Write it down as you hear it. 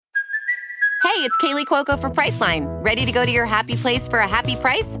Hey, it's Kaylee Cuoco for Priceline. Ready to go to your happy place for a happy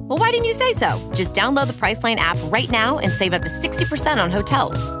price? Well, why didn't you say so? Just download the Priceline app right now and save up to 60% on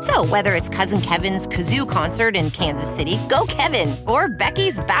hotels. So whether it's Cousin Kevin's Kazoo Concert in Kansas City, go Kevin, or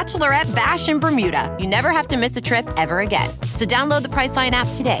Becky's Bachelorette Bash in Bermuda, you never have to miss a trip ever again. So download the Priceline app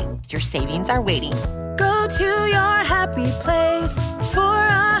today. Your savings are waiting. Go to your happy place for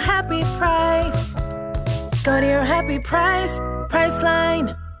a happy price. Go to your happy price,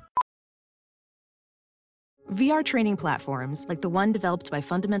 Priceline. VR training platforms, like the one developed by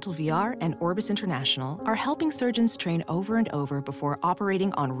Fundamental VR and Orbis International, are helping surgeons train over and over before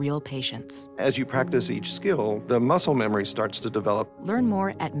operating on real patients. As you practice each skill, the muscle memory starts to develop. Learn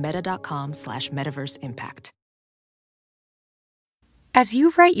more at meta.com/metaverseimpact. As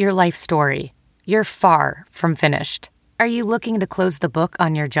you write your life story, you're far from finished. Are you looking to close the book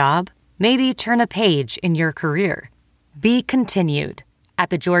on your job? Maybe turn a page in your career? Be continued at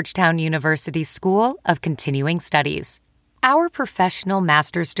the Georgetown University School of Continuing Studies. Our professional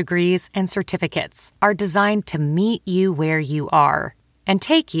master's degrees and certificates are designed to meet you where you are and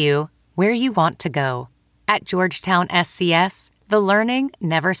take you where you want to go. At Georgetown SCS, the learning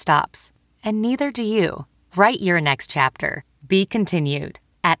never stops, and neither do you. Write your next chapter. Be continued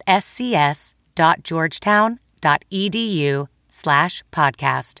at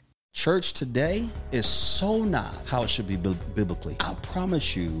scs.georgetown.edu/podcast. Church today is so not how it should be biblically. I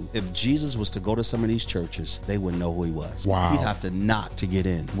promise you, if Jesus was to go to some of these churches, they wouldn't know who he was. Wow. He'd have to knock to get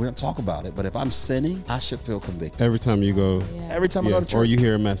in. We don't talk about it, but if I'm sinning, I should feel convicted. Every time you go, Every time I go to church. or you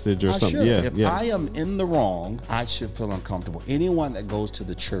hear a message or something. If I am in the wrong, I should feel uncomfortable. Anyone that goes to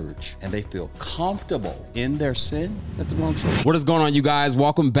the church and they feel comfortable in their sin is at the wrong church. What is going on, you guys?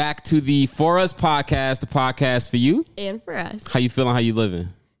 Welcome back to the For Us podcast, the podcast for you and for us. How you feeling? How you living?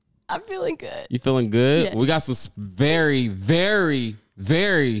 I'm feeling good. You feeling good? Yeah. We got some very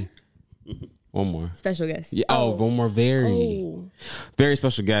one more Special guest. Yeah. One more very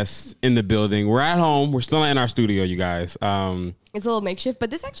special guest in the building. We're at home. We're still in our studio, you guys. It's a little makeshift, but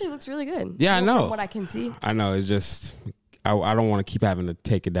this actually looks really good. Yeah, I know. From what I can see. I know. It's just I don't want to keep having to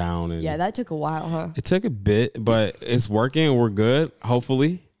take it down. And yeah, that took a while, huh? It took a bit, but it's working. We're good.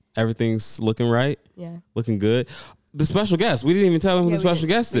 Hopefully, everything's looking right. Yeah, looking good. The special guest. We didn't even tell them who the special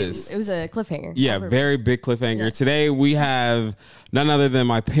guest is. It was a cliffhanger. Yeah, very big cliffhanger. Yeah. Today we have none other than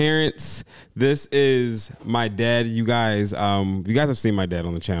my parents. This is my dad. You guys have seen my dad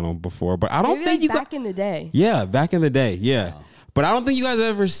on the channel before, but I don't think you back in the day. Yeah, back in the day. Yeah. Wow. But I don't think you guys have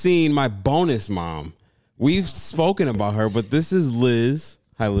ever seen my bonus mom. We've spoken about her, but this is Liz.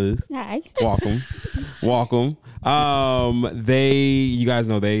 Hi, Liz. Hi. Welcome. You guys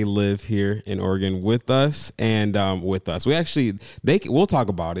know they live here in Oregon with us and with us. We'll talk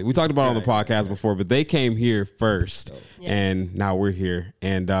about it. We talked about it on the podcast before, but they came here first and now we're here.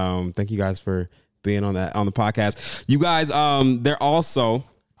 And thank you guys for being on the podcast. You guys,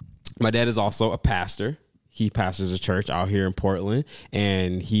 my dad is also a pastor. He pastors a church out here in Portland,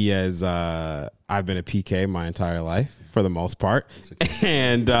 and he has, I've been a PK my entire life for the most part.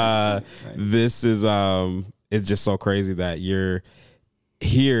 And this is, it's just so crazy that you're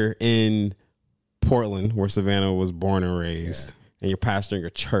here in Portland where Savannah was born and raised, and you're pastoring a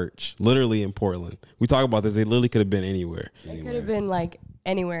church literally in Portland. We talk about this. It literally could have been anywhere. It could have been like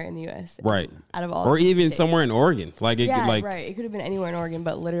anywhere in the U.S. Right. Out of all. Or even states. somewhere in Oregon. Right. It could have been anywhere in Oregon,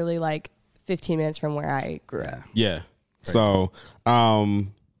 but literally like 15 minutes from where I grew up. Yeah. Crazy. So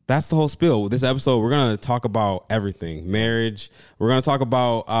that's the whole spiel. With this episode, we're going to talk about everything. Marriage. We're going to talk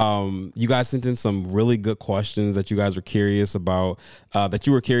about, you guys sent in some really good questions that you guys were curious about,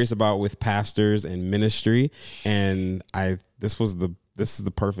 with pastors and ministry. And this is the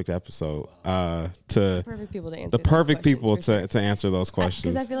perfect episode perfect people to answer to answer those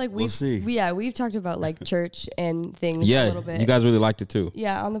questions. Because I feel like we've talked about like church and things a little bit. You guys really liked it too.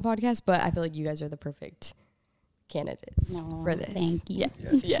 Yeah, on the podcast, but I feel like you guys are the perfect candidates for this. Thank you.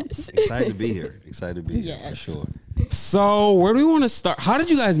 Yes. Excited to be here. For sure. So where do we want to start? How did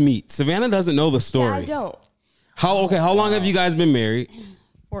you guys meet? Savannah doesn't know the story. Yeah, I don't. How long have you guys been married?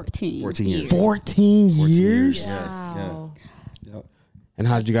 14 years. 14 years? Wow. Yep. And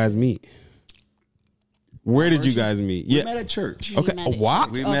how did you guys meet? Where did you guys meet? We met at church. Okay. Wow.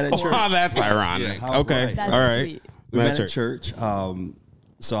 We met at church. Wow, that's ironic. Okay. That's all right. sweet. We met at church. So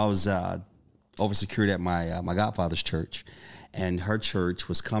I was over security at my godfather's church, and her church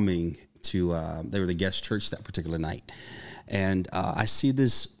was coming to. They were the guest church that particular night, and I see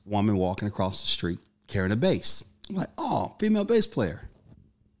this woman walking across the street carrying a bass. I'm like, oh, female bass player,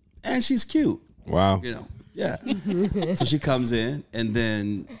 and she's cute. Wow. Yeah. So she comes in and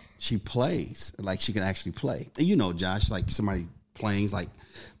then she plays, like she can actually play. And Josh, like somebody playing. He's like,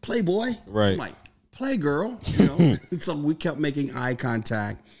 Playboy. Right. I'm like, play girl. You know. So we kept making eye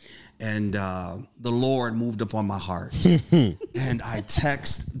contact. And the Lord moved upon my heart. And I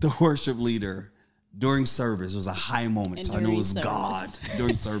text the worship leader during service. It was a high moment. So I knew it was God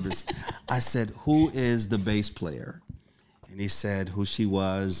during service. I said, who is the bass player? And he said who she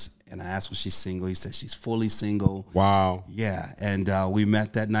was. And I asked, was she single? He said, she's fully single. Wow. Yeah. And we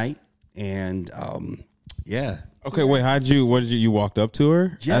met that night. And yeah. Okay, wait, you walked up to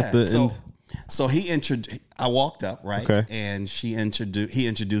her? Yeah. At the end? So I walked up, right? Okay. And he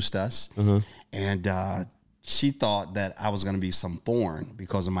introduced us. And she thought that I was going to be some foreign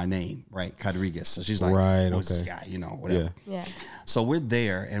because of my name, right? Rodriguez. So she's like, right, who's this okay. guy, you know, whatever. Yeah. So we're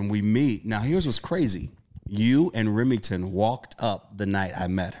there and we meet. Now, here's what's crazy. You and Remington walked up the night I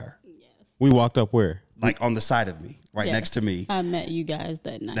met her. We walked up where? Like on the side of me, right next to me. I met you guys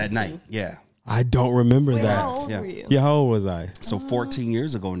that night. Yeah. I don't remember that. How old were you? Yeah, how old was I? So 14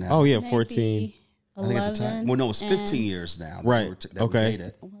 years ago now. Oh, yeah, Maybe 14. I think at the time. Well, no, it's 15 years now. Right. That we Okay.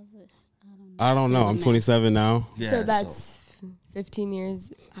 dated. I don't know. I'm 27 now. Yeah, So that's 15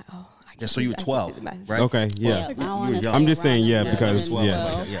 years. Yeah, so you were 12, right? Okay, yeah. I wanna young. say I'm just saying, around yeah, 11, because, 12, yeah.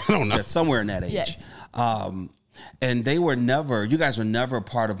 12. yeah. I don't know. Yeah, somewhere in that age. Yes. And you guys were never a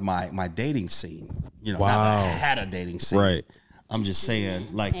part of my dating scene. You know, not that I had a dating scene. Right. I'm just saying,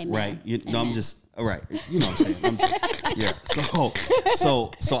 like, Amen. right. I'm just, all right. You know what I'm saying? Yeah.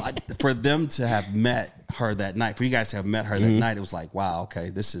 So for them to have met her that night, for you guys to have met her that night, it was like, wow, okay,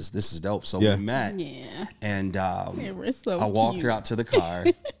 this is dope. So Yeah. we met. Yeah. And They were so I walked cute. her out to the car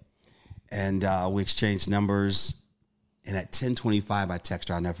and we exchanged numbers. And at 10:25, I text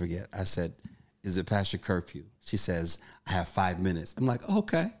her, I'll never forget. I said, is it past your curfew? She says, I have 5 minutes. I'm like,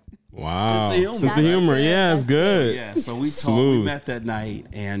 okay. Wow. Sense of humor. Sense of humor. That's Yeah, it's good. Yeah, so we talked. Smooth. We met that night,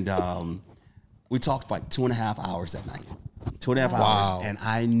 and we talked for like 2.5 hours that night. 2.5 Wow. hours, and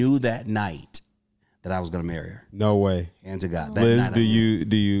I knew that night that I was going to marry her. No way. Hands to God. That Liz, night I knew.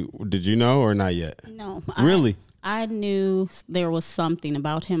 did you know or not yet? No. Really? I knew there was something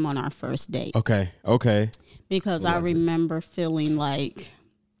about him on our first date Okay. because I remember feeling like,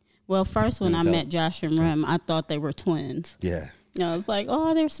 well, first when I tell. met Josh and Rem, I thought they were twins. Yeah, I was like,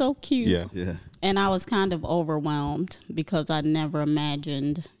 oh, they're so cute. Yeah. yeah. And I was kind of overwhelmed because I never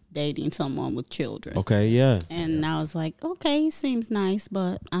imagined dating someone with children. Okay, yeah. And I was like, okay, he seems nice,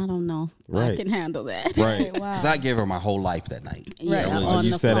 but I don't know if I Right. can handle that. Right. Wow. Because I gave her my whole life that night. Yeah, Right. on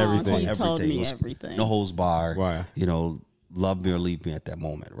You the said phone, everything. He told me was everything. No holds bar. Wow. You know, love me or leave me at that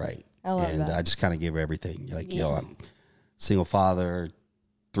moment, right? I love and that. I just kind of gave her everything. You're like, yo, I'm single father,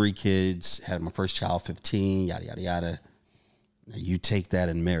 3 kids, had my first child, 15, yada, yada, yada. Now you take that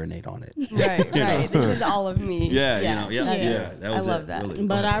and marinate on it. Right. This is all of me. Yeah. That's- That was I love it, that. really.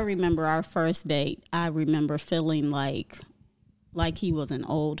 But I remember our first date. I remember feeling like he was an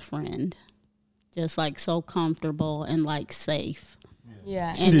old friend, just like so comfortable and like safe.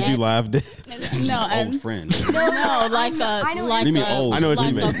 Yeah. And Did you that- laugh? No, old friend. no, like a I know what like you mean a, old. I know what you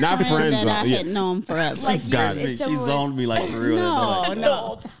like meant. a Not friend friends, that I yeah. had known forever. Like Got you're- it. it's She someone- zoned me like for real. no, no.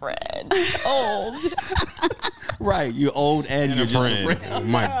 Old friend. Old. Right, you're old and you're just a friend. Oh,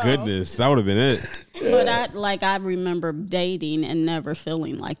 my goodness, that would have been it. But I remember dating and never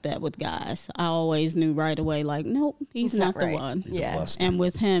feeling like that with guys. I always knew right away, like, nope, he's not the right. one. He's a Yeah. buster. And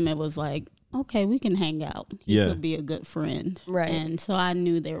with him, it was like, okay, we can hang out. He Yeah. could be a good friend. Right. And so I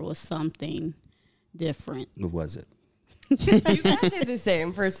knew there was something different. What was it? You guys are the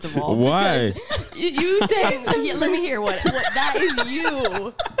same, first of all. Why? You saying, yeah, let me hear what that is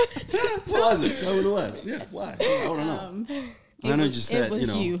you. What was it? Tell me what it was. Yeah, why? I don't know. I know you said, it was you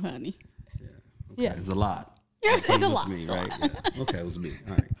know. you, honey. Okay, it's a lot. Yeah, Okay, it's a it was lot. me, right? Yeah. Okay, it was me.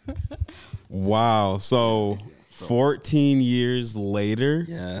 All right. Wow. So 14 years later.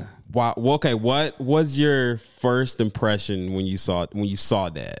 Yeah. Wow. Well, okay. What was your first impression when you saw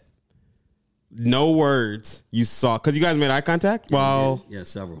that? No words. You saw because you guys made eye contact. Well, Yeah,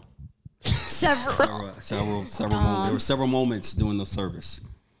 several. Several. There were several moments during the service.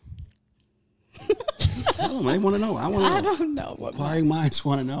 Tell them. They want to know. I want to know. I don't know what. Inquiring minds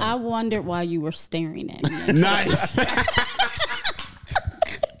want to know. I wondered why you were staring at me. nice.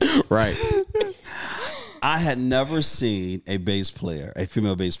 Right. I had never seen a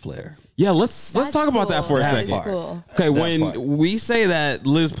female bass player. Yeah. Let's talk about that for a That is second. cool. Okay. That When part. we say that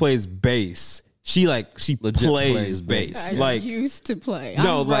Liz plays bass, she Legit plays plays bass. bass. I Like used to play.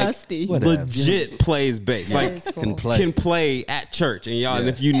 no, I'm like rusty. Whatever. legit plays bass. That Like is cool. Can play. can play at church, and y'all. And Yeah.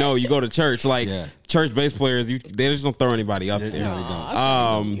 if you know, you go to church. Like Yeah. church bass players, they just don't throw anybody up there. No,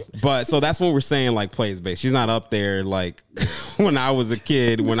 they don't. But so that's when we're saying like plays bass. She's not up there like when I was a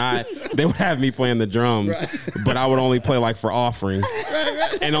kid. They would have me playing the drums, but I would only play like for offering,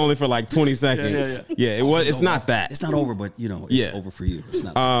 and only for like 20 seconds. Yeah, it's not that. It's not over, but it's over for you. It's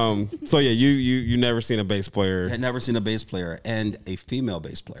not. So yeah, you never seen a bass player. I had never seen a bass player and a female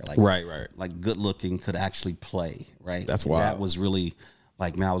bass player, like right, like good looking, could actually play. Right, that's wild. That was really.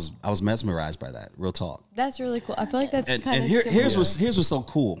 Like, man, I was mesmerized by that. Real talk. That's really cool. I feel like that's kind of here's what's so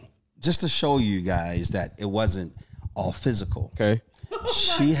cool. Just to show you guys that it wasn't all physical. Okay.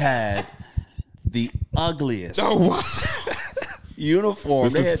 She had the ugliest wow. uniform.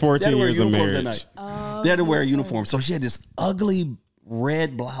 This is 14 years of marriage. They had to wear a uniform. So she had this ugly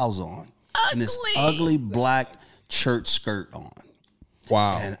red blouse on and this ugly black church skirt on.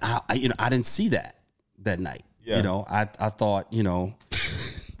 Wow. And I didn't see that night. Yeah. I thought,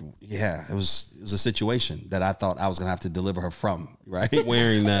 yeah, it was a situation that I thought I was going to have to deliver her from, right?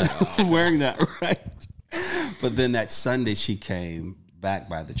 Wearing that, right? But then that Sunday she came back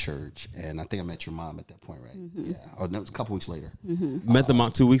by the church, and I think I met your mom at that point, right? Mm-hmm. Yeah. Oh, no, it was a couple weeks later. Mm-hmm. Met the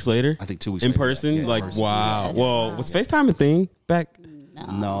mom 2 weeks later? I think 2 weeks in later. Person? Yeah, like, in person. wow. Yeah. Well, was FaceTime a thing back?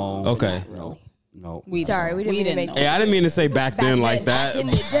 No. Okay. No. We didn't mean to make. Hey, I didn't mean to say back then like that. Back in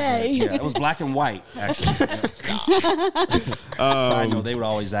the day. Yeah, it was black and white, actually. So I know they would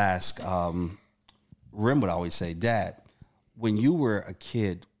always ask, Rim would always say, Dad, when you were a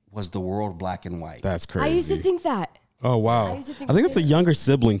kid, was the world black and white? That's crazy. I used to think that. Oh, wow. I think it's a younger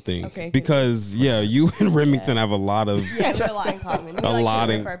sibling thing. Okay, because, you and Remington have a lot of... Yeah, we have a lot in common. We like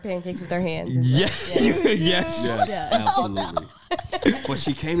to rip our pancakes with our hands. Yes. Absolutely. Well,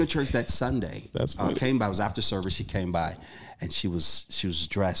 she came to church that Sunday. That's funny. Came by. It was after service. She came by, and she was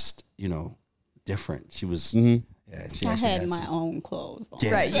dressed, different. She was... Mm-hmm. Yeah, I had my own clothes on.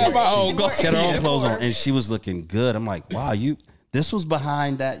 Yeah, right, you had her own clothes on, and she was looking good. I'm like, wow, this was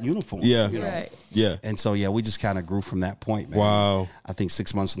behind that uniform. Yeah. Right. Yeah. And so, we just kind of grew from that point, man. Wow. I think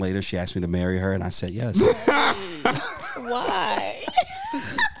 6 months later, she asked me to marry her, and I said yes. Why?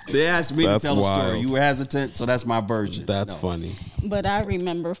 They asked me That's to tell a wild. story. You were hesitant, so that's my version. That's funny. But I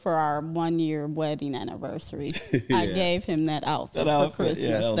remember for our 1 year wedding anniversary, I gave him that outfit for Christmas.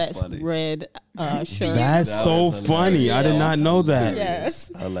 Yeah, that was That's funny. red shirt. That's so funny. I did not know that. Yes.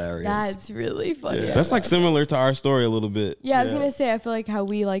 Hilarious. That's really funny. Yeah. That's like similar to our story a little bit. Yeah, I was gonna say I feel like how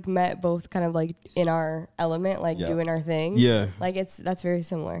we like met both kind of like in our element, like doing our thing. Yeah. Like that's very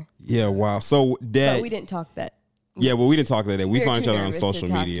similar. Yeah, wow. So But we didn't talk that. Yeah, well, we didn't talk that day. We were found each too other on nervous social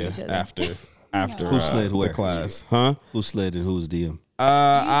to talk to media each other. after Who slid the where? class. Huh? Who slid and who's DM?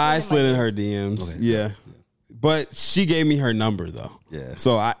 I slid in her DMs. Okay. Yeah. But she gave me her number though. Yeah.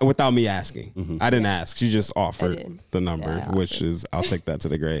 So without me asking. I didn't ask. She just offered the number, Yeah, I which is I'll take that to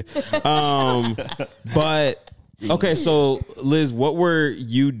the grave. But okay, so Liz, what were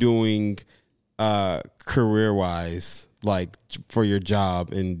you doing career wise, like for your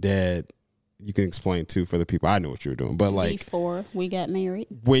job and Dad? You can explain too for the people. I know what you were doing, but like Before we got married.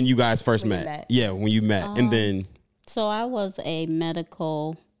 when you guys first When you met. met. Yeah, when you met, and then So I was a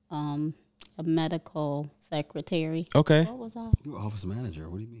medical secretary. okay, What was I? You were office manager.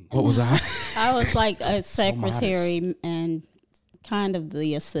 What do you mean? what was I? I was like a So secretary and kind of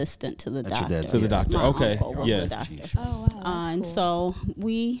the assistant to the That's your doctor. dad, To the doctor. My Okay, uncle was yeah. the doctor. Oh wow. And so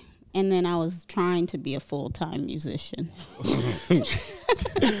and then I was trying to be a full-time musician.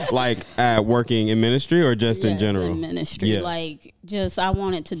 Like working in ministry or just in Yes, general? in ministry. Yeah. Like I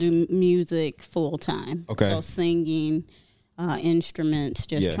wanted to do music full-time. Okay. So singing, instruments,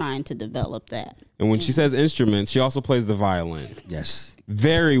 just trying to develop that. And when she says instruments, she also plays the violin Yes.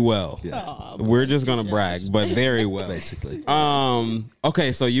 very well. Yeah. We're just gonna brag, but very well. Basically.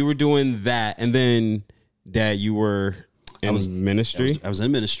 Okay, so you were doing that, and then Dad, you were in ministry. I was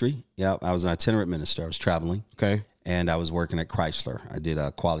in ministry. Yeah, I was an itinerant minister. I was traveling. Okay. And I was working at Chrysler. I did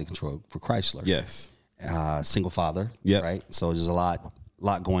quality control for Chrysler. Yes. Single father. Yep. Right. So there's a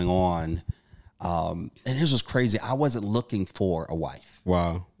lot going on. And here's what's crazy. I wasn't looking for a wife.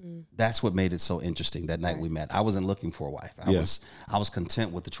 Wow. That's what made it so interesting that night we met. I wasn't looking for a wife. I was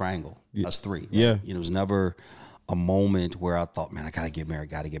content with the triangle, us three. Right? Yeah. It was never a moment where I thought, man, I gotta get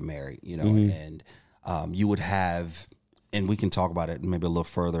married, and you would have, and we can talk about it maybe a little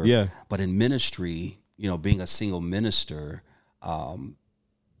further. Yeah. But in ministry, being a single minister,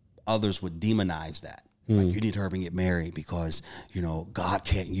 others would demonize that. Like, you need to hurry and get married because, God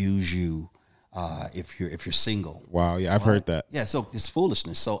can't use you if you're single. Wow. Yeah, I've heard that. Yeah, so it's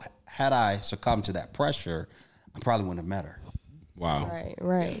foolishness. So had I succumbed to that pressure, I probably wouldn't have met her. Wow.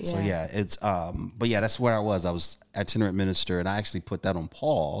 Right. So it's but that's where I was. I was itinerant minister, and I actually put that on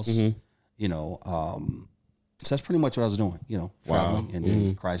pause. So that's pretty much what I was doing, traveling and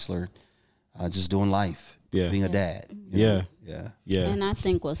then Chrysler, just doing life, being a dad. Yeah. And I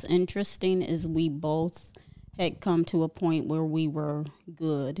think what's interesting is we both had come to a point where we were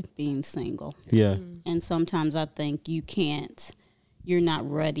good being single. Yeah. And sometimes I think you're not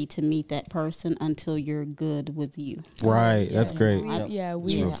ready to meet that person until you're good with you. Right. That's great.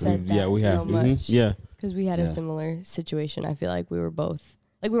 We said that we have. so much. Yeah. Because we had a similar situation. I feel like we were both,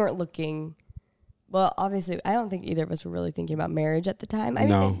 like we weren't looking, well, obviously, I don't think either of us were really thinking about marriage at the time. I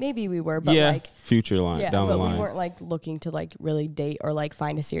mean, maybe we were, but like. Future line, down the line. But we weren't like looking to like really date or like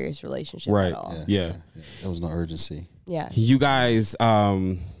find a serious relationship right. at all. Yeah. There was no urgency. Yeah. You guys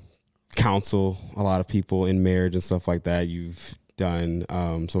counsel a lot of people in marriage and stuff like that. You've done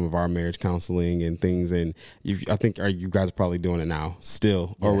some of our marriage counseling and things, and I think you guys are probably doing it now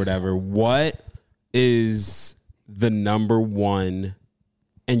still or whatever. What is the number one,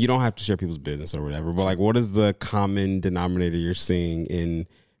 and you don't have to share people's business or whatever, but like what is the common denominator you're seeing in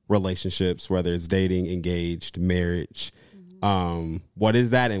relationships, whether it's dating, engaged, marriage? What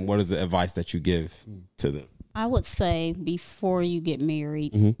is that, and what is the advice that you give to them? I would say before you get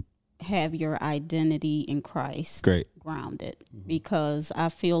married, have your identity in Christ grounded, because I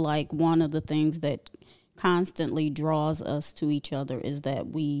feel like one of the things that constantly draws us to each other is that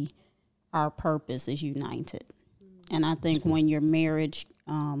our purpose is united. And I think when your marriage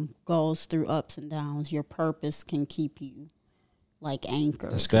goes through ups and downs, your purpose can keep you like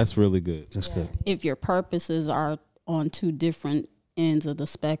anchored. That's really good. That's good. If your purposes are on two different ends of the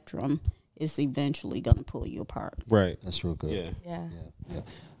spectrum, it's eventually going to pull you apart. Right. That's real good. Yeah.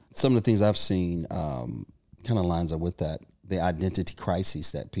 Some of the things I've seen kind of lines up with that, the identity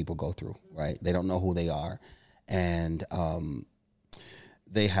crises that people go through, right? They don't know who they are. And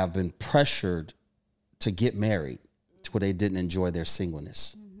they have been pressured to get married to where they didn't enjoy their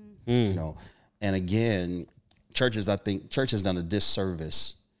singleness, And again, church has done a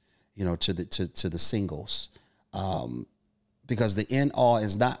disservice, to the singles, because the end all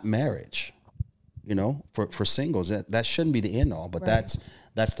is not marriage, for singles. That shouldn't be the end all, but that's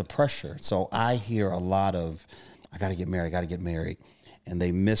the pressure. So I hear a lot of, I got to get married, and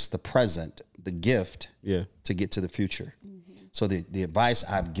they miss the present, the gift, to get to the future. So the advice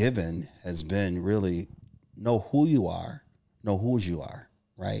I've given has been really know who you are, know whose you are,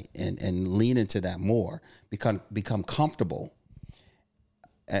 right? And lean into that more. Become comfortable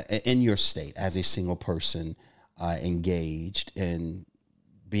in your state as a single person, engaged, and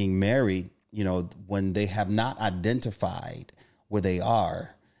being married, when they have not identified where they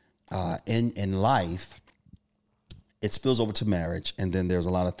are in life, it spills over to marriage. And then there's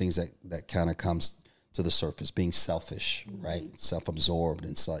a lot of things that kind of comes to the surface, being selfish, right? Self-absorbed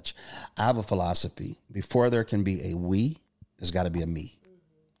and such. I have a philosophy. Before there can be a we, there's got to be a me.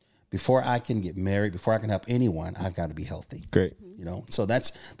 Before I can get married, before I can help anyone, I've got to be healthy. Great. So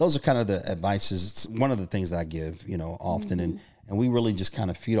those are kind of the advices. It's one of the things that I give, often. And we really just kind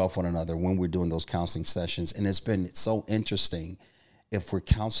of feed off one another when we're doing those counseling sessions. And it's been so interesting if we're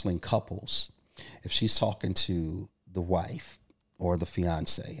counseling couples, if she's talking to the wife or the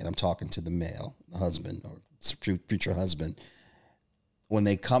fiance, and I'm talking to the male, the husband or future husband, when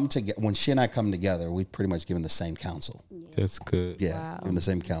they come together, when she and I come together, we pretty much given the same counsel. That's good. Yeah, Wow. given the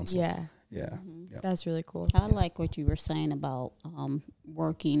same counsel. Yeah. That's really cool. I like what you were saying about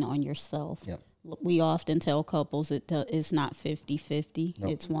working on yourself. Yep. We often tell couples it's not 50-50.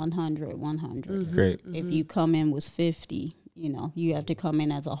 Nope. It's 100-100. Great. If you come in with 50, you have to come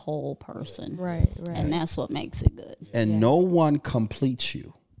in as a whole person. Right. And that's what makes it good. And no one completes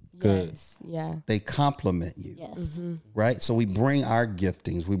you. Good. Yes. Yeah. They complement you. Yes. Right? So we bring our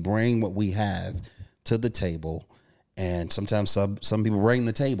giftings, we bring what we have to the table. And sometimes some people bring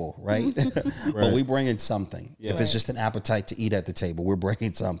the table, right? But we bring in something. Yeah. If it's just an appetite to eat at the table, we're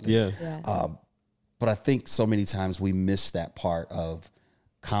bringing something. Yeah. But I think so many times we miss that part of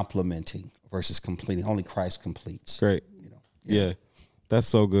complimenting versus completing. Only Christ completes. Great. Yeah. That's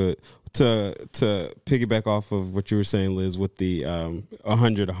so good. To piggyback off of what you were saying, Liz, with the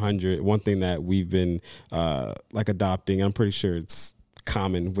 100-100, one thing that we've been adopting, I'm pretty sure it's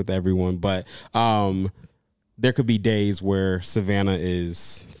common with everyone, but there could be days where Savannah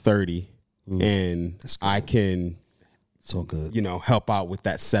is 30 and I can so good, help out with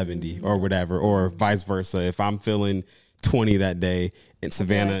that 70 or whatever, or vice versa. If I'm feeling 20 that day and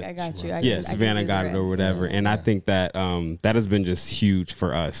Savannah, I got you. Savannah got it or whatever. And I think that that has been just huge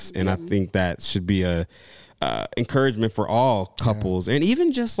for us. And I think that should be a encouragement for all couples and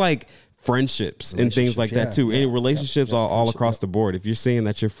even just like friendships and things like that too. Any relationships all across the board. If you're seeing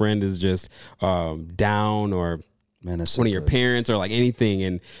that your friend is just down, or one of your parents, or like anything,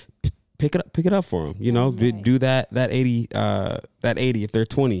 and pick it up for them. You know, do that 80 if they're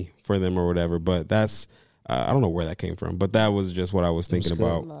 20 for them or whatever. But that's I don't know where that came from, but that was just what I was thinking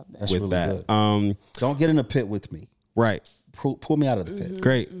about with really that. Don't get in a pit with me. Right. Pull me out of the pit.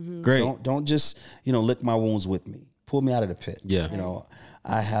 Mm-hmm. Great. Don't just lick my wounds with me. Pull me out of the pit. Yeah.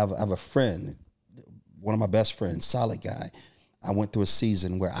 I have a friend, one of my best friends, solid guy. I went through a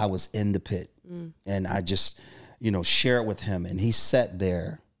season where I was in the pit, and I just share it with him, and he sat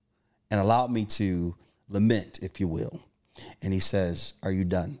there and allowed me to lament, if you will. And he says, "Are you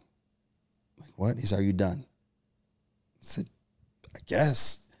done?" I'm like, what? He said, "Are you done?" I said, "I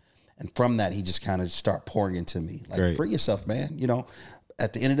guess." And from that, he just kind of start pouring into me, like, free yourself, man.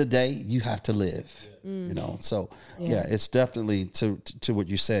 At the end of the day, you have to live. So it's definitely to what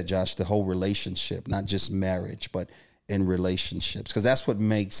you said, Josh. The whole relationship, not just marriage, but in relationships, because that's what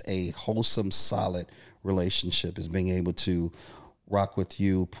makes a wholesome, solid relationship, is being able to rock with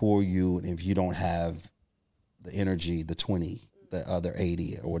you, pour you, and if you don't have the energy, the 20, the other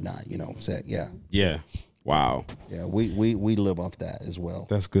 80 or whatnot, Wow. Yeah, we live off that as well.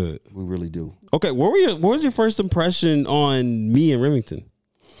 That's good. We really do. Okay, what was your first impression on me and Remington?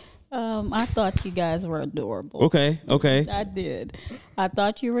 I thought you guys were adorable. Okay. I did. I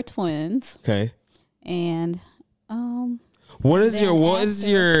thought you were twins. Okay. And what is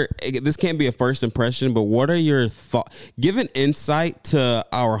your this can't be a first impression, but what are your thoughts? Give an insight to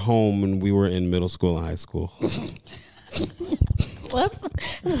our home when we were in middle school and high school.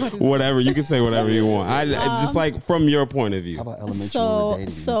 Whatever, you can say whatever you want. I just like from your point of view. How about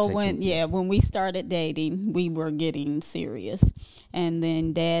elementary? When we started dating, we were getting serious, and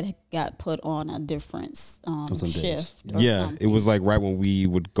then Dad got put on a different shift. It was like right when we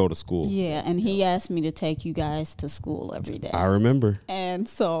would go to school. Yeah, and he asked me to take you guys to school every day. I remember. And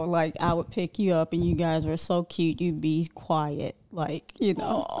so, like, I would pick you up, and you guys were so cute. You'd be quiet, like, I'd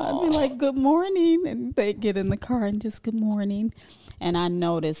be like, "Good morning," and they'd get in the car and just "Good morning." And I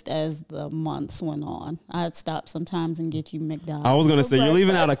noticed as the months went on, I'd stop sometimes and get you McDonald's. I was going to say, you're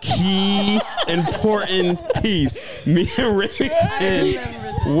leaving out a key important piece. Me and Remington,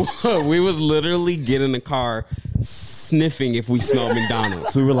 we would literally get in the car sniffing if we smelled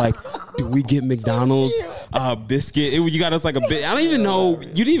McDonald's. We were like, do we get McDonald's biscuit? You got us like a bit. I don't even know. You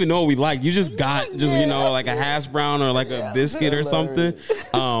didn't even know what we liked. You just got like a hash brown or like a biscuit or something.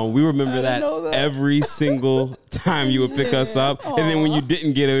 We remember that every single time you would pick us up. And then when you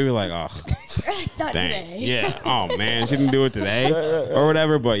didn't get it, we were like, oh, not dang. Today. Yeah. Oh man, she didn't do it today or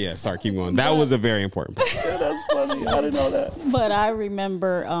whatever. But yeah, sorry, keep going. That was a very important part. Yeah, that's funny. I didn't know that. But I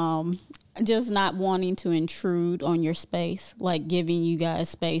remember just not wanting to intrude on your space, like giving you guys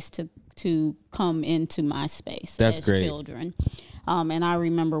space to come into my space. That's as great. Children. And I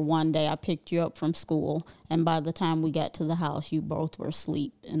remember one day I picked you up from school, and by the time we got to the house, you both were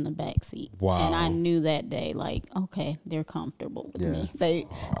asleep in the back seat. Wow. And I knew that day, like, okay, they're comfortable with me.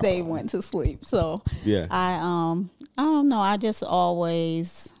 They went to sleep. So I don't know. I just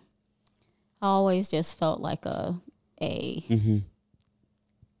always just felt like a mm-hmm.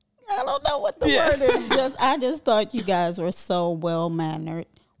 I don't know what the word is. I just thought you guys were so well-mannered,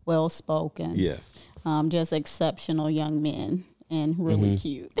 well-spoken. Yeah. Just exceptional young men and really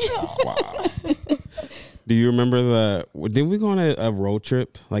cute. Wow. Do you remember didn't we go on a road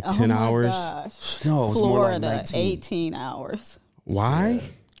trip, like 10 hours? Gosh. No, it was Florida, more like 19. 18 hours. Why?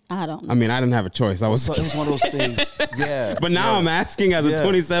 I don't know. I mean, I didn't have a choice. It was one of those things. Yeah. But now I'm asking as a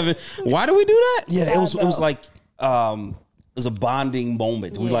 27, why do we do that? Yeah, it was like it was a bonding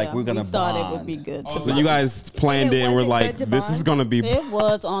moment. Yeah, we're gonna thought bond. it would be good. So you guys planned it and were like, this is gonna be. It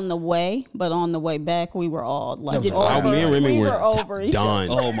was on the way, but on the way back, we were all like, me and Remy were over each done.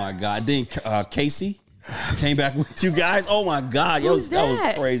 other. Oh my God! Then Casey came back with you guys. Oh my God, that was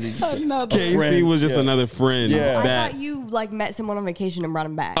crazy. Casey was just another friend. I thought you like met someone on vacation and brought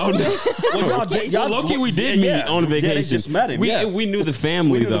him back. Oh no! Well, y'all lucky we did meet on vacation. Yeah, they just met him. We knew the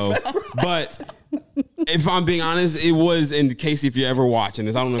family though, but. If I'm being honest, it was, and Casey, if you're ever watching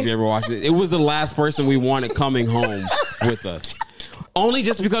this, I don't know if you ever watched it, it was the last person we wanted coming home with us. Only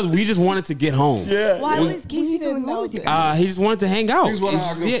just because we just wanted to get home. Yeah. Why was Casey coming home with you? He just wanted to hang out. He was one of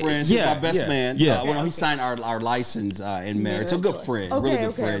our good friends. He was my best man. Yeah. He signed our license in marriage. So good friend, really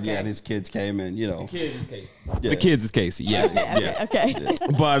good friend. Okay. Yeah, and his kids came and The kids is Casey. Yeah. Okay.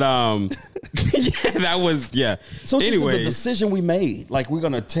 But that was So it's just the decision we made. Like, we're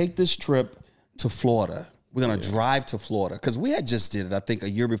gonna take this trip to Florida. We're gonna drive to Florida because we had just did it, I think, a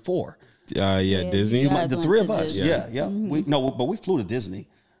year before. Disney. The three of us. Disney. Yeah. Mm-hmm. But we flew to Disney.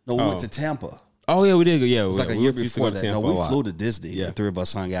 No, we went to Tampa. Oh yeah, we did. Yeah, it was like a year before that. No, we flew to Disney. Yeah. The three of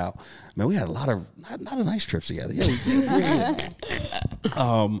us hung out. Man, we had a lot of nice trips together. Yeah, we did.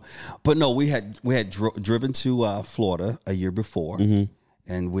 But no, we had driven to Florida a year before,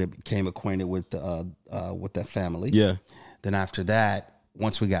 and we became acquainted with that family. Yeah. Then after that,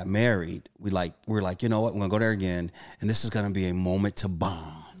 once we got married, we were like, you know what, we're gonna go there again, and this is gonna be a moment to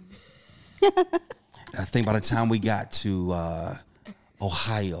bond. I think by the time we got to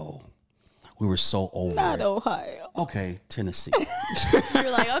Ohio, we were so over Not it. Ohio. Okay, Tennessee. You're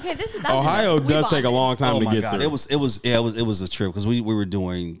like, okay, that's Ohio does take a long time to get through. It was a trip because we were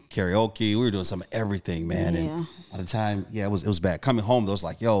doing karaoke, we were doing some everything, man. Yeah. And by the time, it was bad. Coming home, it was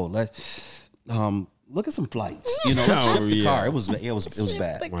like, yo, look at some flights. Let's ship the car. It was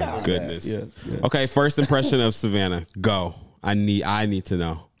bad. My goodness. Yeah. Okay, first impression of Savannah. Go. I need to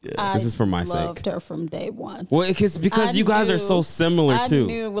know. Yeah. This is for my sake. I loved her from day one. Well, it's because you guys are so similar too. I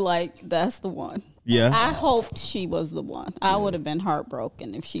knew that's the one. Yeah. I hoped she was the one. I would have been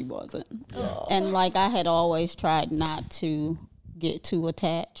heartbroken if she wasn't. Yeah. And I had always tried not to get too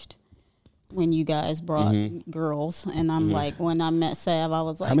attached when you guys brought girls. And I'm like, when I met Sav, I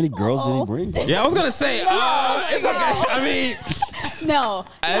was like, how many girls did he bring? Yeah, I was going to say, it's okay. I mean... No,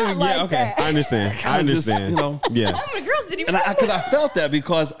 okay. I understand. Yeah. How many girls did he? Because I felt that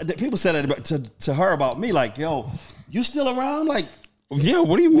because people said that to her about me, like, "Yo, you still around?" Like, yeah.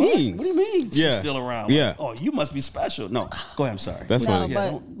 What do you mean? What do you mean? Yeah. She's still around? Yeah. Like, oh, you must be special. No, go ahead. I'm sorry. That's funny.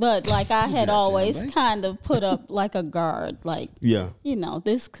 But I had always kind of put up like a guard,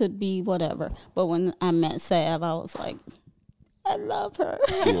 this could be whatever. But when I met Sav, I was like, I love her.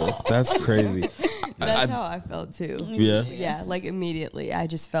 Yeah, that's crazy. That's how I felt too. Yeah. Yeah, immediately. I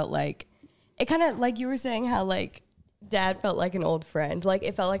just felt like it kind of like you were saying how Dad felt like an old friend.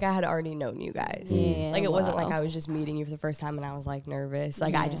 It felt like I had already known you guys. Yeah, it wasn't like I was just meeting you for the first time and I was nervous.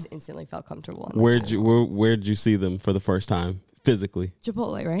 I just instantly felt comfortable. Where'd you see them for the first time? Physically?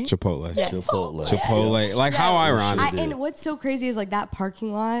 Chipotle, right? Chipotle. Yes. Chipotle. How ironic. And what's so crazy is that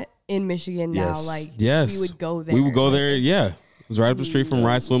parking lot in Michigan now, yes. we would go there. We would go there, yeah. It was right up the street from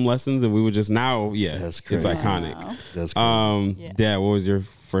Ride Swim Lessons, and we would just that's crazy. It's iconic. Wow. That's crazy. Dad, what was your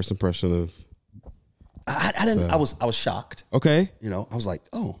first impression of? I didn't. I was shocked. Okay. I was like,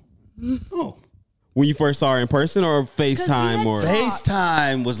 oh. When you first saw her in person or FaceTime or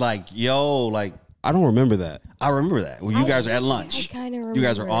FaceTime was like, yo, I don't remember that. I remember that when you guys were at lunch. I kind of remember. You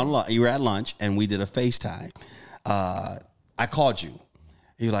guys were you were at lunch and we did a FaceTime. I called you.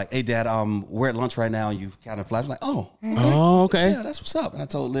 You're like, hey, Dad, we're at lunch right now. And you kind of flashed like, oh, okay. Yeah, that's what's up. And I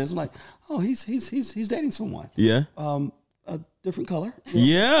told Liz, I'm like, oh, he's dating someone. Yeah. A different color.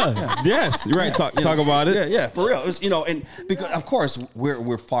 Yeah. Yes. You're right. Talk about it. Yeah. For real. It's, and because of course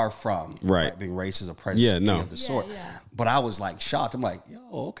we're far from being racist or prejudiced of the sort. Yeah. But I was shocked. I'm like,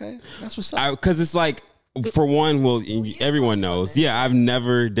 yo, okay, that's what's up. Because it's for one, everyone knows. Yeah, I've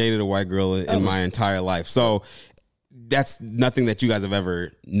never dated a white girl in my entire life. So that's nothing that you guys have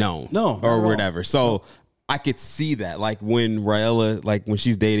ever known. No. Or whatever. So I could see that. When Raella, when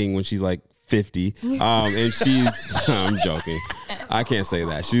she's dating, when she's 50, and she's, I'm joking. I can't say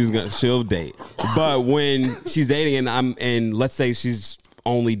that. She'll date. But when she's dating and let's say she's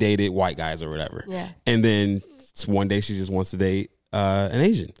only dated white guys or whatever. Yeah. And then one day she just wants to date an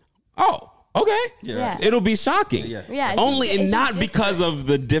Asian. Oh. Okay. Yeah. It'll be shocking. Yeah. Only and not because of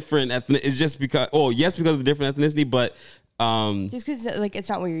the different ethnicity. It's just because yes, because of the different ethnicity, but just because it's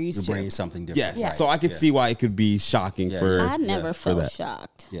not what you're used to. Bringing something different. Yes. Yeah. So I could see why it could be shocking for. I never felt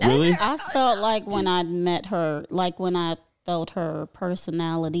shocked. Yeah. Really? I felt like when I met her, when I felt her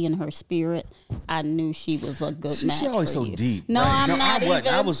personality and her spirit, I knew she was a good match. She's always so deep. No, right? I'm not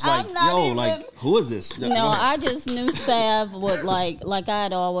even. I was who is this? No, I just knew Sav would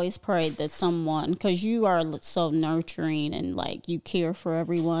I'd always prayed that someone, because you are so nurturing and you care for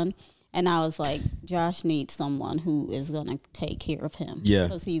everyone. And I was like, Josh needs someone who is going to take care of him. Yeah.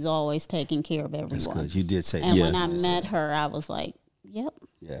 Because he's always taking care of everyone. That's good. You did say that. And when I met her, I was like, yep.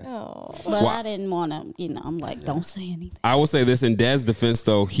 Yeah. Oh. But I didn't want to, I'm like, don't say anything. I will say this in Dad's defense,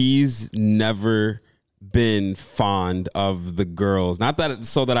 though, he's never been fond of the girls. Not that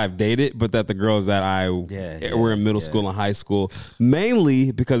so that I've dated, but that the girls that I were in middle school and high school,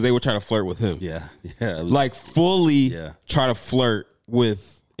 mainly because they would try to flirt with him. Yeah. Yeah. Fully try to flirt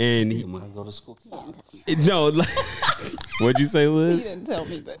with. And he want to go to school. No, what'd you say, Liz? He didn't tell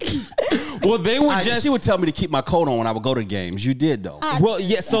me that. Well, they would she would tell me to keep my coat on when I would go to games. You did though.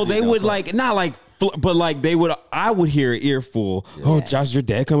 So they would but they would. I would hear an earful. Yeah. Oh, Josh, your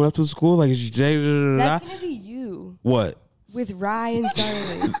dad coming up to school? Is your dad? That's gonna be you. What? With Rye and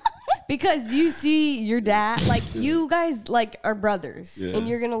Starling. Because you see your dad, like you guys like are brothers, and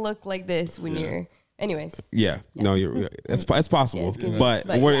you're gonna look like this when you're. Anyways. Yeah. No, it's possible. Yeah, but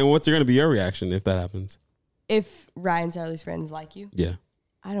what's going to be your reaction if that happens? If Ryan Sarley's friends like you? Yeah.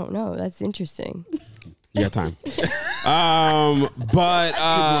 I don't know. That's interesting. You got time.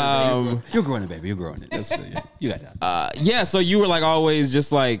 You're growing it, baby. You're growing it. That's good. You got time. Yeah. So you were like always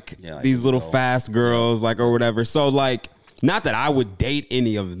just like these little fast girls, like or whatever. So like, not that I would date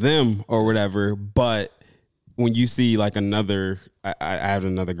any of them or whatever, but when you see like I have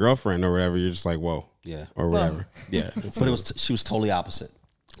another girlfriend or whatever, you're just like, whoa. Yeah. Or whatever. Yeah. But she was totally opposite.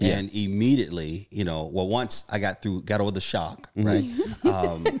 Yeah. And immediately, once I got over the shock, right?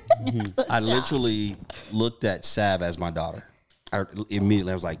 I literally looked at Sav as my daughter. I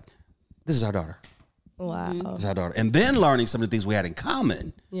was like, this is our daughter. Wow. This is our daughter. And then learning some of the things we had in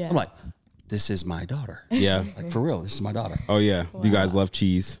common, I'm like, this is my daughter. Yeah. Like, for real, this is my daughter. Oh, yeah. Wow. Do you guys love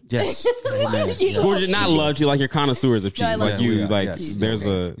cheese? Yes. Or not love cheese, like you're connoisseurs of cheese. Yes. There's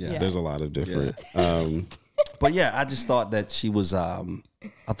a lot of different. But yeah, I just thought that she was, I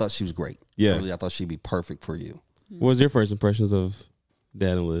thought she was great. Yeah. Really, I thought she'd be perfect for you. What was your first impressions of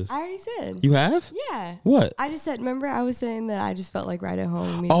Dad and Liz? I already said. You have? Yeah. What? I just said, remember I was saying that I just felt like right at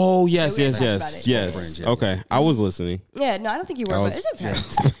home. Oh, yes. Okay. I was listening. Yeah, no, I don't think you were, but it's okay.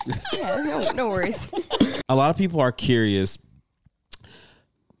 Yeah, no worries. A lot of people are curious,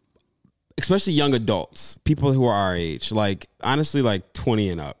 especially young adults, people who are our age, like honestly, like 20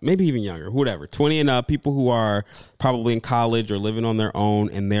 and up, maybe even younger, whatever, 20 and up, people who are probably in college or living on their own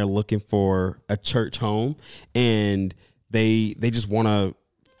and they're looking for a church home and they just want to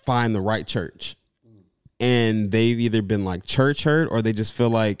find the right church. And they've either been like church hurt or they just feel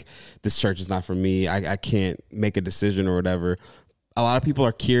like this church is not for me. I can't make a decision or whatever. A lot of people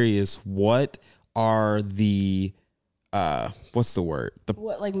are curious, what are the what's the word?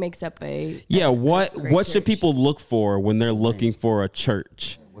 What like makes up a what should people look for when they're looking for a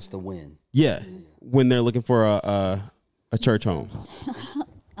church? What's the win? Yeah, when they're looking for a church home.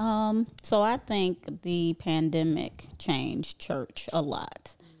 So I think the pandemic changed church a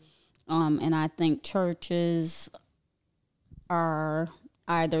lot. And I think churches are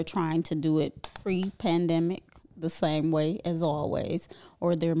either trying to do it pre-pandemic the same way as always,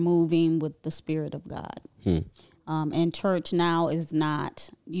 or they're moving with the Spirit of God. And church now is not,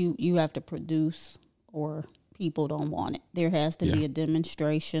 you have to produce or people don't want it. There has to be a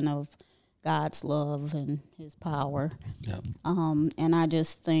demonstration of God's love and his power. Yep. And I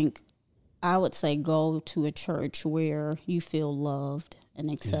just think I would say go to a church where you feel loved and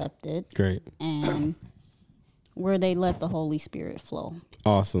accepted. Great. And where they let the Holy Spirit flow.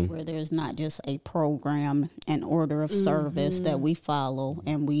 Awesome. Where there's not just a program and order of service that we follow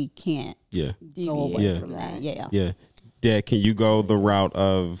and we can't go away from that. Yeah. Dad, can you go the route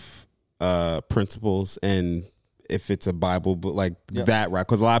of principles and if it's a Bible, but like that route?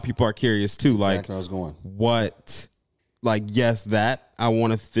 Because a lot of people are curious too. Exactly like, where I was going. What, like, yes, that I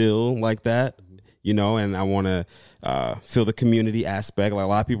want to feel like that, and I want to feel the community aspect. Like a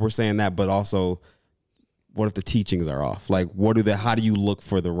lot of people are saying that, but also, what if the teachings are off? Like, how do you look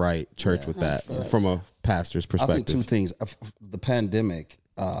for the right church with that from a pastor's perspective? I think two things. The pandemic,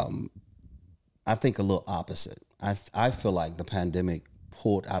 I think a little opposite. I feel like the pandemic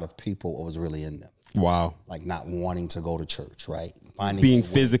pulled out of people what was really in them. Wow. Like not wanting to go to church, right? Being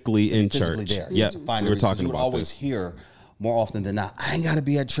physically in church. There. Yeah, we were talking about always this. Hear more often than not, I ain't got to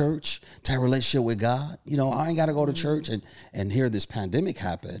be at church to have a relationship with God. I ain't got to go to church and hear this pandemic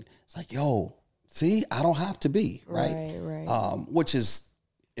happen. It's like, yo, see, I don't have to be, right? Right. Which is,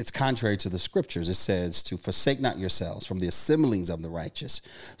 it's contrary to the scriptures. It says to forsake not yourselves from the assemblings of the righteous.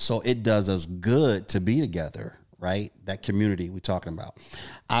 So it does us good to be together, right? That community we're talking about.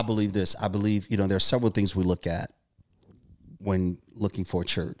 I believe this. I believe, there are several things we look at when looking for a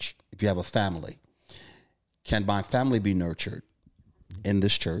church. If you have a family, can my family be nurtured in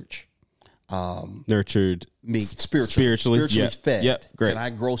this church? Nurtured. Spiritually fed. Yep, great. Can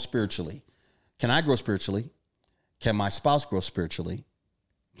I grow spiritually? Can I grow spiritually? Can my spouse grow spiritually?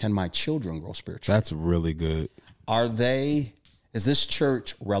 Can my children grow spiritually? That's really good. Is this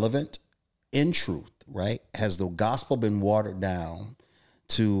church relevant in truth, right? Has the gospel been watered down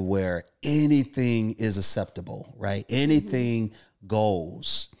to where anything is acceptable, right? Anything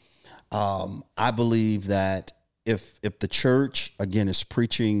goes. I believe that if the church, again, is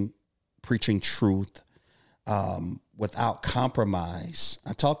preaching truth, without compromise.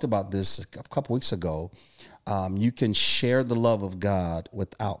 I talked about this a couple weeks ago. You can share the love of God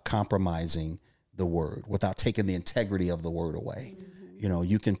without compromising the word, without taking the integrity of the word away.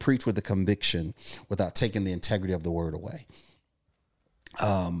 You can preach with the conviction without taking the integrity of the word away.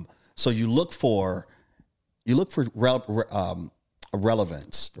 So you look for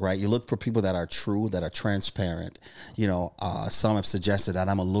relevance, right? You look for people that are true, that are transparent. Some have suggested that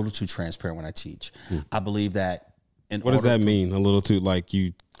I'm a little too transparent when I teach. I believe that. What does that mean? A little too, like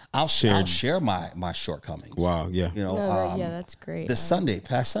you? I'll share my shortcomings. Wow, yeah. That's great.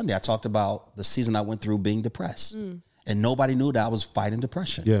 Past Sunday, I talked about the season I went through being depressed. And nobody knew that I was fighting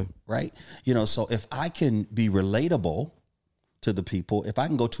depression. Yeah. Right? So if I can be relatable to the people, if I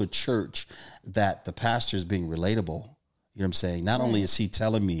can go to a church that the pastor is being relatable, you know what I'm saying? Not only is he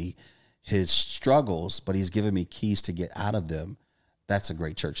telling me his struggles, but he's giving me keys to get out of them. That's a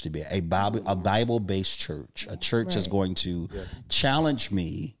great church to be a Bible-based church, a church that's going to challenge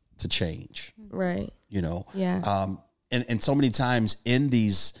me to change. Right. Yeah. And so many times in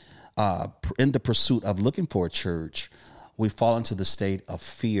the pursuit of looking for a church, we fall into the state of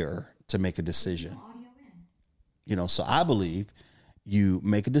fear to make a decision. So I believe you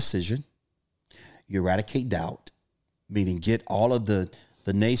make a decision, you eradicate doubt, meaning get all of the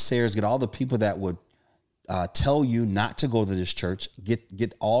naysayers, get all the people that would tell you not to go to this church,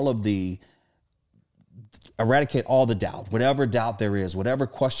 get all of eradicate all the doubt, whatever doubt there is, whatever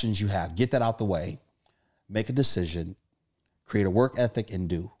questions you have, get that out the way, make a decision, create a work ethic and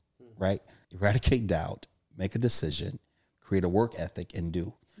do, right? Eradicate doubt, make a decision, create a work ethic and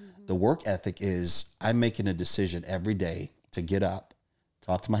do. The work ethic is I'm making a decision every day to get up,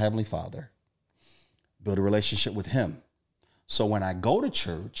 talk to my Heavenly Father, build a relationship with Him. So when I go to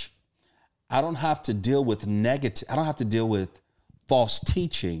church, I don't have to deal with false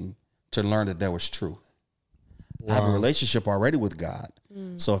teaching to learn that there was truth. Wow. I have a relationship already with God.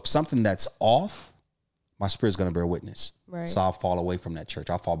 So if something that's off, my spirit's going to bear witness. Right. So I'll fall away from that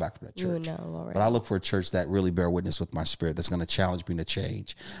church. I'll fall back from that church. But I look for a church that really bear witness with my spirit, that's going to challenge me to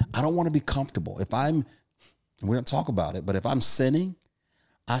change. I don't want to be comfortable. We don't talk about it, but if I'm sinning,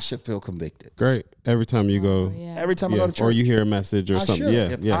 I should feel convicted. Great. Every time you go. Every time I go to church. Or you hear a message or something.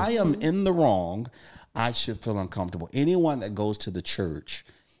 If I am in the wrong, I should feel uncomfortable. Anyone that goes to the church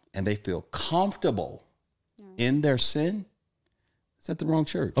and they feel comfortable in their sin, it's at the wrong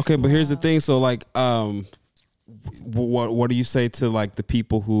church. Okay, but here's the thing. So like, what do you say to like the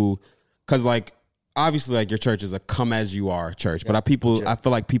people who, because like obviously like your church is a come as you are church, but I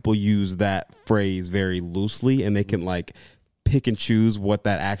feel like people use that phrase very loosely and they can like pick and choose what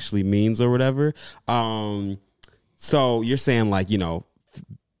that actually means or whatever. So you're saying like, you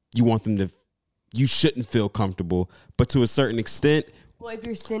want them to, you shouldn't feel comfortable, but to a certain extent. Well, if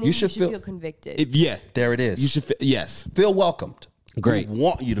you're sinning, you should feel convicted. There it is. You should feel welcomed. Great. We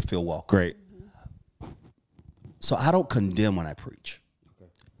want you to feel welcome. Great. So I don't condemn when I preach.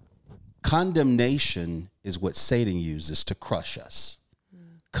 Okay. Condemnation is what Satan uses to crush us.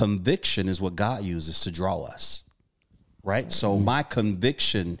 Conviction is what God uses to draw us. Right? So my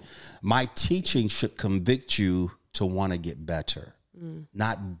conviction, my teaching should convict you to want to get better,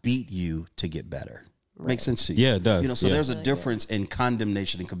 not beat you to get better. Right. Makes sense to you? Yeah, it does. So there's a difference in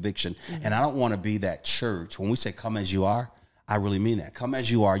condemnation and conviction. And I don't want to be that church. When we say come as you are, I really mean that. Come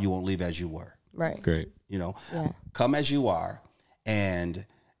as you are, you won't leave as you were. Right. Great. Come as you are, and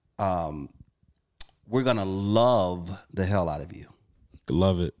we're going to love the hell out of you.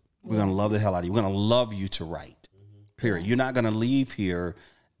 Love it. We're going to love the hell out of you. We're going to love you to right. Period. You're not going to leave here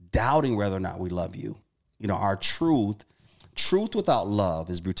doubting whether or not we love you. Our truth without love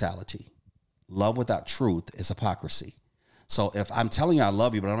is brutality. Love without truth is hypocrisy. So if I'm telling you I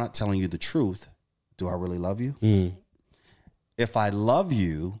love you, but I'm not telling you the truth, do I really love you? If I love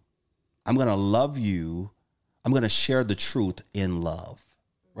you, I'm going to love you. I'm going to share the truth in love.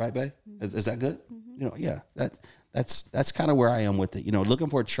 Right, babe? Is that good? That's kind of where I am with it. Looking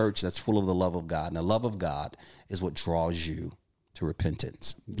for a church that's full of the love of God. And the love of God is what draws you to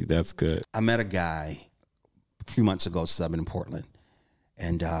repentance. That's good. I met a guy a few months ago since I've been in Portland.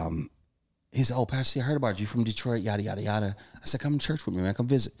 And he said, "Oh, Pastor, I heard about you from Detroit, yada, yada, yada." I said, "Come to church with me, man. Come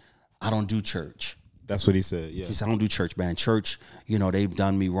visit." I don't do church. That's what he said. Yeah. He said, "I don't do church, man. Church, they've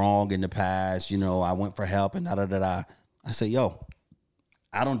done me wrong in the past. I went for help and da-da-da-da." I said, "Yo,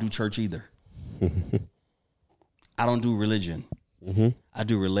 I don't do church either." I don't do religion. I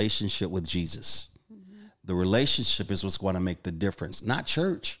do relationship with Jesus. The relationship is what's going to make the difference, not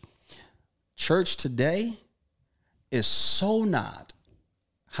church. Church today is so not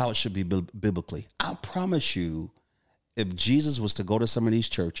how it should be biblically. I promise you, if Jesus was to go to some of these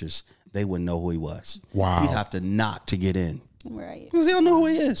churches, they wouldn't know who he was. Wow. He'd have to knock to get in. Right. Because they don't know who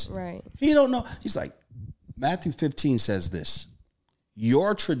he is. Right. He don't know. He's like, Matthew 15 says this: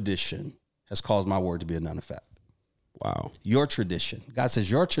 "Your tradition has caused my word to be of none effect." Wow. Your tradition. God says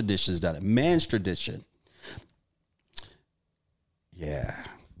your tradition has done it. Man's tradition. Yeah.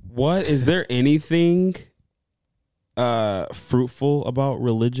 What is there anything fruitful about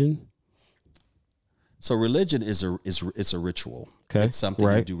religion? So religion is a ritual. Okay. It's something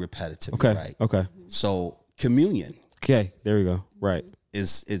you do repetitively. Okay. Right. Okay. So communion. Okay. There we go. Right.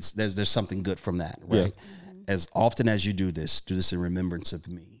 There's something good from that. Right. Yeah. As often as you do this in remembrance of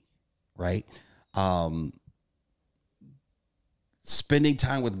me. Right. Spending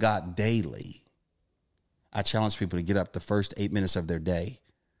time with God daily. I challenge people to get up the first 8 minutes of their day,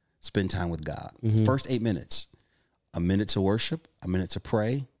 spend time with God. Mm-hmm. First 8 minutes, a minute to worship, a minute to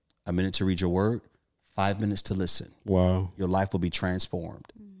pray, a minute to read your word, 5 minutes to listen. Wow. Your life will be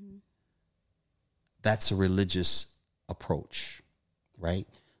transformed. Mm-hmm. That's a religious approach, right?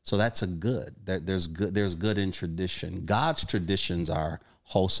 So that's a good. There's good in tradition. God's traditions are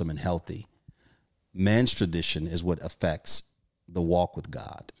wholesome and healthy. Man's tradition is what affects the walk with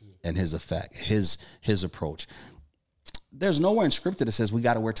God and his effect, his approach. There's nowhere in scripture that says we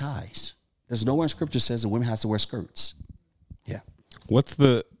got to wear ties. There's nowhere in scripture that says that women have to wear skirts. Yeah. Where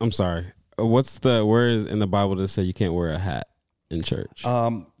is in the Bible that say you can't wear a hat in church?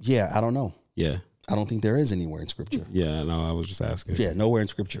 Yeah, I don't know. Yeah. I don't think there is anywhere in scripture. Yeah, no, I was just asking. Yeah, nowhere in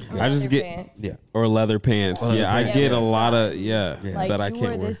scripture. I just get or leather pants. I get a lot of like, that I you can't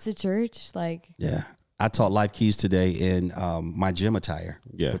wore wear. this to church, like I taught life keys today in my gym attire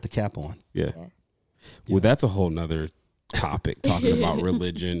with the cap on. Yeah. Well, that's a whole nother topic talking about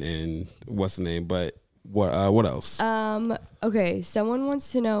religion and what's the name. But what else? Okay, someone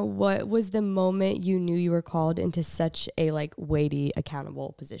wants to know, what was the moment you knew you were called into such a like weighty,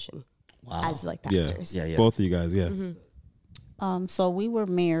 accountable position? Wow. As like pastors. Yeah. Both of you guys, yeah. Mm-hmm. So we were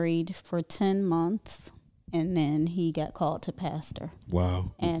married for 10 months. And then he got called to pastor.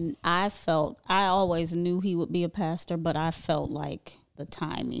 Wow. And I always knew he would be a pastor, but I felt like the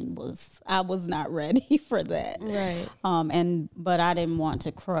timing I was not ready for that. Right. But I didn't want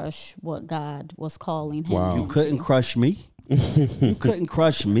to crush what God was calling him. Wow. You couldn't crush me? You couldn't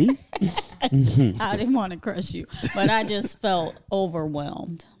crush me? I didn't want to crush you, but I just felt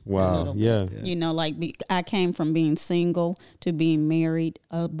overwhelmed. Wow. Yeah. You know, like I came from being single to being married,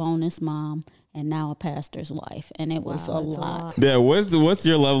 a bonus mom, and now a pastor's wife, and it was a lot. Yeah, what's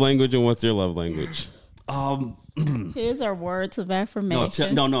your love language and what's your love language? Here's our words of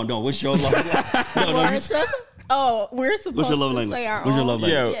affirmation. No. What's your love language? We're supposed to say our own. What's your love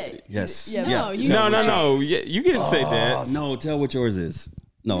language? Yeah. Yes. Yeah. No. Yeah, you can say that. No, tell what yours is.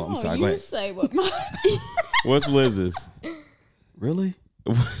 No, I'm sorry. Go ahead. You say what mine. What's Liz's? Really?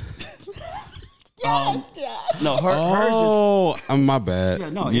 Yes, Josh. No, hers is. My bad. Yeah,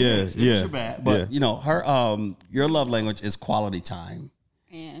 no, yes, you're bad. But her your love language is quality time.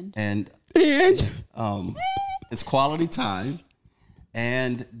 And it's quality time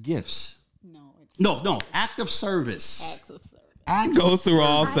and gifts. No, act of service. Acts of service. Goes through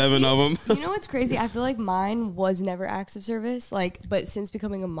all 7 of them. You know what's crazy? I feel like mine was never acts of service. But since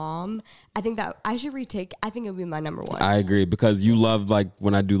becoming a mom, I think that I should retake. I think it would be my number one. I agree, because you love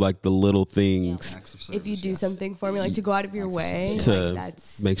when I do the little things. Service, if you do something for me, to go out of your way to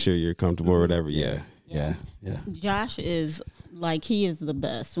that's make sure you're comfortable or whatever. Yeah. Josh is he is the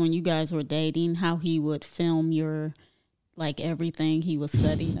best. When you guys were dating, how he would film your everything he was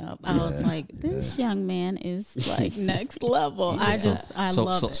setting up. I was like, this young man is next level. I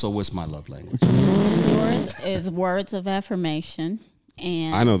love it. So what's my love language? Yours is words of affirmation,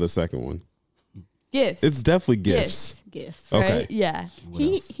 and I know the second one. Gifts. It's definitely gifts. Gifts. Okay. Right? Yeah.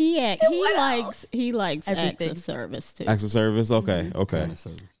 He likes Everything. acts of service too. Acts of service. Okay. Mm-hmm. Okay.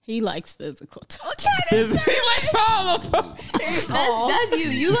 He likes physical touch. He likes all of them. That's you.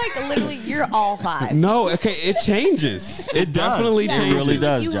 You literally, you're all 5. No, okay, it changes. It definitely changes. It really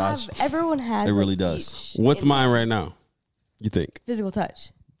does, You Josh. Everyone has. It really does. What's mine right now? You think? Physical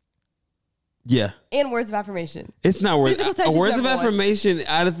touch. Yeah. And words of affirmation. It's not words. Physical touch is Words of number one. affirmation.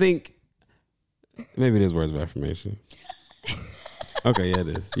 I think maybe it is words of affirmation. Okay, yeah, it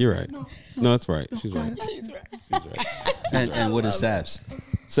is. You're right. No, that's right. She's right. She's right. And what is Sab's?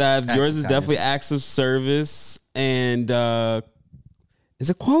 Sab's, yours is definitely acts of service, and is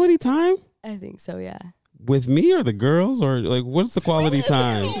it quality time? I think so. Yeah. With me or the girls, or what's the quality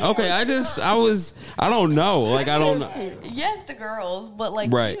time? Okay, I don't know. I don't know. Yes, the girls, but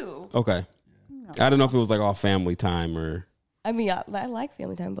right. you. Okay. I don't know if it was all family time or. I mean, I like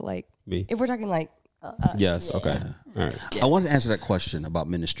family time, but me. If we're talking yes. Okay. All right. I wanted to answer that question about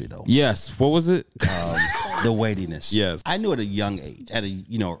ministry though. Yes. What was it? The weightiness. Yes. I knew at a young age,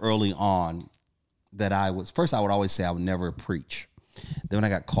 early on, that I would always say I would never preach. Then when I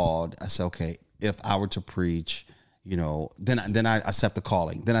got called, I said, okay, if I were to preach, then I accept the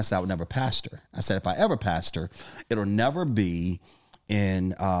calling. Then I said I would never pastor. I said if I ever pastor, it'll never be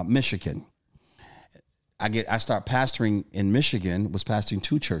in Michigan. I start pastoring in Michigan, was pastoring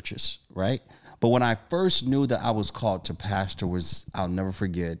 2 churches, right? But when I first knew that I was called to pastor I'll never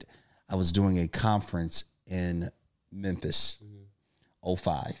forget, I was doing a conference in Memphis,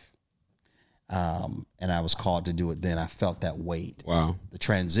 05. And I was called to do it then. I felt that weight. Wow. The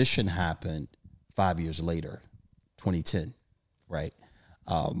transition happened 5 years later, 2010, right?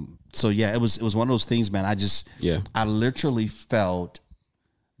 So yeah, it was one of those things, man. I literally felt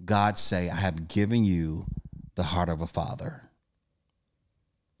God say, I have given you the heart of a father.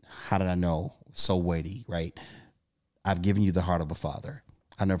 How did I know? So weighty, right? I've given you the heart of a father.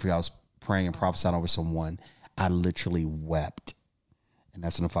 I never forget, I was praying and prophesying over someone. I literally wept. And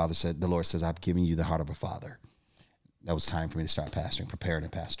that's when the Lord says, I've given you the heart of a father. That was time for me to start pastoring, preparing to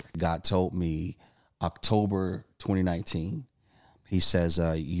pastor. God told me October 2019, he says,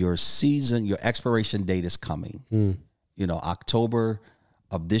 your expiration date is coming. October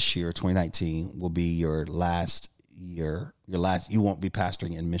of this year, 2019, will be your last year. You won't be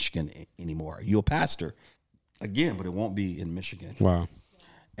pastoring in Michigan anymore. You'll pastor again, but it won't be in Michigan. Wow.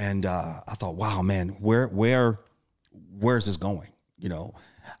 And I thought, wow, man, where is this going?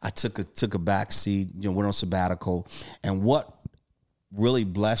 I took a back seat, went on sabbatical. And what really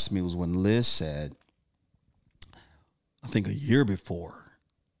blessed me was when Liz said, I think a year before,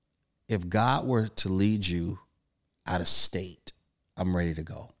 if God were to lead you out of state, I'm ready to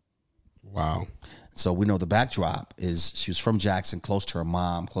go. Wow. So we know the backdrop is she was from Jackson, close to her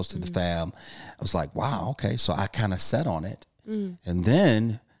mom, close to the fam. I was like, wow, okay. So I kind of set on it. And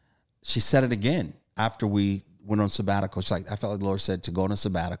then she said it again after we went on sabbatical. She's like, I felt like the Lord said to go on a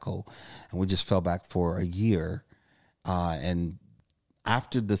sabbatical. And we just fell back for a year. And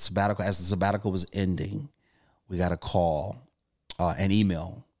after the sabbatical, as the sabbatical was ending, we got a call, an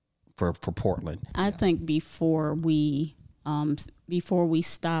email for Portland. I think before we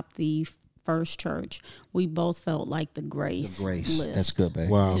stopped the first church, we both felt like the grace. Lift that's good,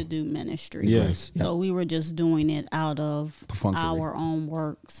 babe. Wow. To do ministry. Yes. So we were just doing it out of our own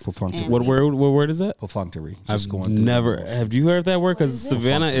works. Perfunctory. What word is that? Perfunctory. Have you heard that word? Because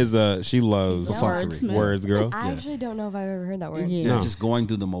Savannah she loves words, girl. I actually don't know if I've ever heard that word. Yeah, just going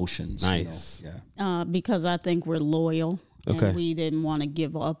through the motions. Nice. Yeah. Because I think we're loyal. Okay. And we didn't want to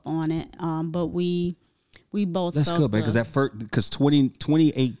give up on it. But we both that's felt good, because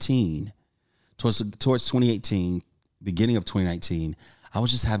 2018, towards 2018, beginning of 2019, I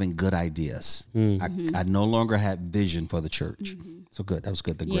was just having good ideas. I no longer had vision for the church. So good. That was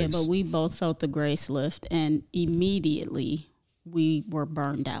good. The grace. Yeah, but we both felt the grace lift, and immediately we were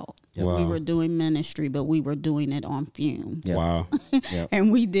burned out. Yep. Wow. We were doing ministry, but we were doing it on fumes. Yep. Wow. Yep.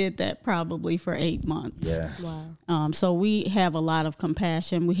 And we did that probably for 8 months. Yeah. Wow. So we have a lot of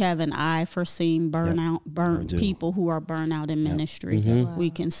compassion. We have an eye for seeing burnt people who are burnt out in ministry. Mm-hmm.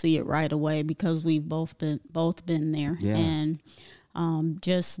 We can see it right away because we've both been there. Yeah. And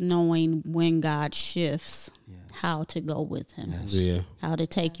just knowing when God shifts, how to go with him. Yes. Yeah. How to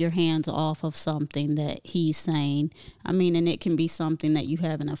take your hands off of something that he's saying. I mean, and it can be something that you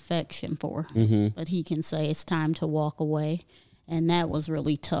have an affection for, but he can say it's time to walk away. And that was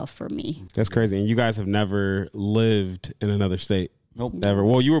really tough for me. That's crazy. And you guys have never lived in another state? Nope. Never.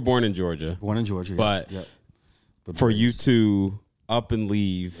 Well, you were born in Georgia. Born in Georgia. But for you to up and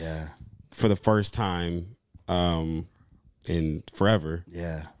leave for the first time in forever.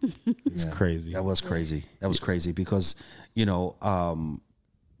 Yeah. It's crazy. That was crazy because, I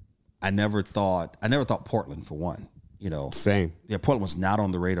never thought Portland for one, Same. Yeah, Portland was not on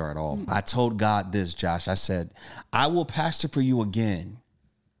the radar at all. I told God this, Josh. I said, I will pastor for you again,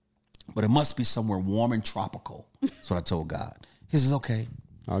 but it must be somewhere warm and tropical. That's what I told God. He says, okay.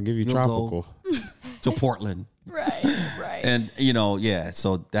 I'll give you You'll tropical. To Portland. Right. And,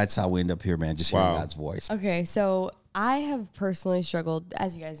 so that's how we end up here, man, just hearing God's voice. Okay, so I have personally struggled,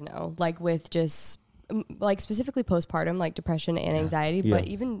 as you guys know, with just specifically postpartum, depression and anxiety, but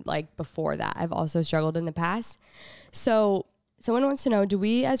even before that, I've also struggled in the past. So someone wants to know, do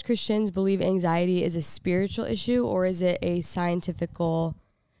we as Christians believe anxiety is a spiritual issue or is it a scientifically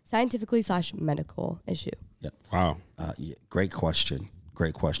 / medical issue? Yep. Wow. Great question.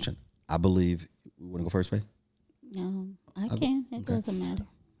 I believe, you want to go first, babe? No, I can. It doesn't matter.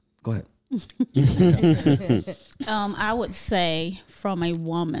 Go ahead. I would say from a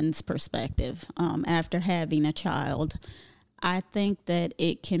woman's perspective, after having a child, I think that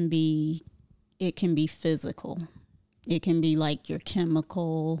it can be physical. It can be your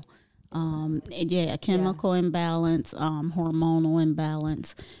chemical, chemical imbalance, hormonal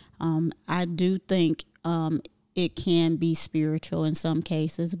imbalance. I do think it can be spiritual in some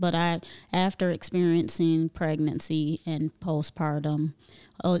cases, but after experiencing pregnancy and postpartum,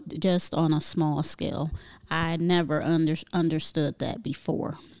 just on a small scale, I never understood that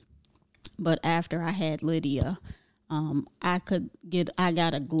before. But after I had Lydia, I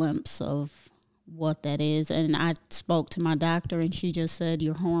got a glimpse of what that is, and I spoke to my doctor, and she just said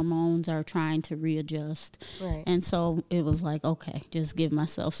your hormones are trying to readjust. Right. And so it was like, okay, just give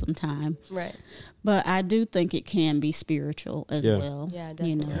myself some time. Right. But I do think it can be spiritual as well. Yeah,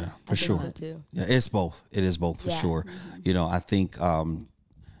 definitely. Yeah, for sure. So too. Yeah, it's both. It is both for sure. I think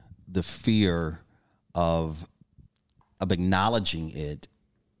the fear of acknowledging it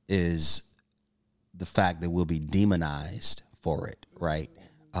is the fact that we'll be demonized for it, right?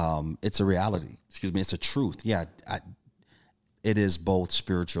 It's a reality. It's a truth. Yeah, it is both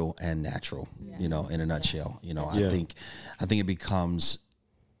spiritual and natural. In a nutshell. I think it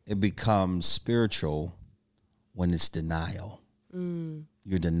becomes spiritual when it's denial.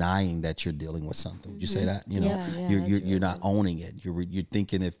 You're denying that you're dealing with something. Would you say that? You're not owning it. You're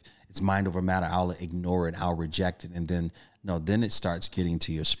thinking if it's mind over matter, I'll ignore it, I'll reject it, and then it starts getting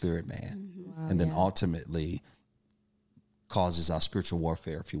to your spirit, man, and then ultimately causes our spiritual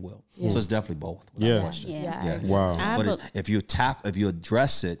warfare, if you will. So it's definitely both. Wow. But if you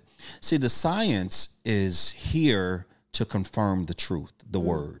address it, see, the science is here to confirm the truth, the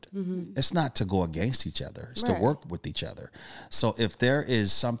word. It's not to go against each other. It's to work with each other. So if there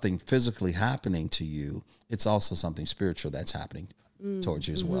is something physically happening to you, it's also something spiritual that's happening towards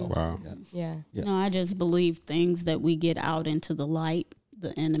you as well. Wow. Yeah. I just believe things that we get out into the light,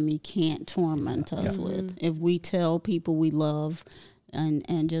 the enemy can't torment us with. If we tell people we love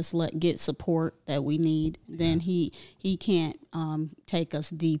and just get support that we need, then he can't take us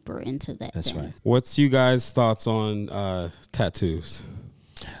deeper into that. That's right. What's you guys' thoughts on tattoos?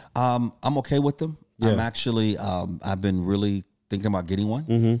 I'm okay with them. I'm actually I've been really thinking about getting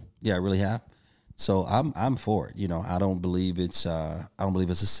one. Yeah, I really have. So I'm for it. I don't believe it's a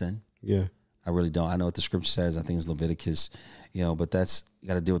sin. Yeah. I really don't. I know what the scripture says. I think it's Leviticus, but that's, you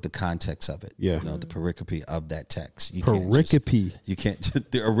got to deal with the context of it. Yeah. The pericope of that text. Pericope. You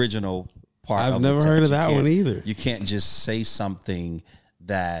can't the original part. I've never heard of that one either. You can't just say something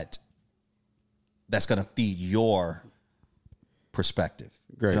that's going to feed your perspective.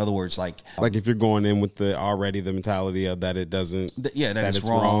 Great. In other words, like if you're going in with the mentality of that it doesn't. that it's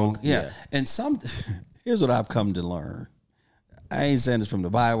wrong. Yeah. And here's what I've come to learn. I ain't saying this from the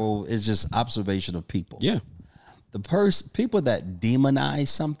Bible. It's just observation of people. Yeah. People that demonize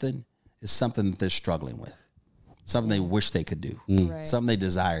something is something that they're struggling with, something they wish they could do, something they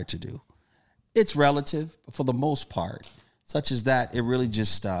desire to do. It's relative, but for the most part, such as that, it really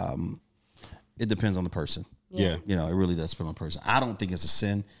just it depends on the person. Yeah. It really does depend on the person. I don't think it's a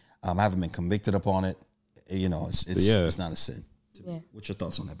sin. I haven't been convicted upon it. It's not a sin. Yeah. What's your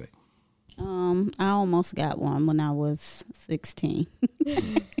thoughts on that, babe? I almost got one when I was 16.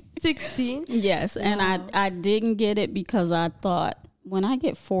 16? Yes, and I didn't get it because I thought, when I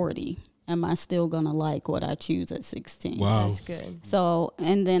get 40, am I still going to like what I choose at 16? Wow. That's good. So,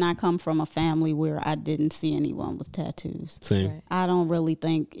 and then I come from a family where I didn't see anyone with tattoos. Same. Right. I don't really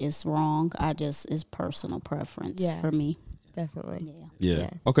think it's wrong. It's personal preference for me. Definitely.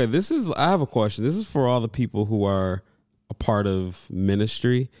 Yeah. Okay, I have a question. This is for all the people who are a part of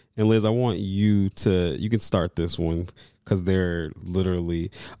ministry. And Liz, I want you can start this one because they're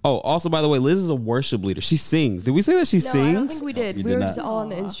literally. Oh, also, by the way, Liz is a worship leader. She sings. Did we say that she sings? I don't think we did. We were just all on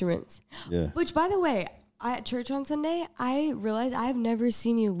the instruments. Yeah. Which, by the way, at church on Sunday, I realized I've never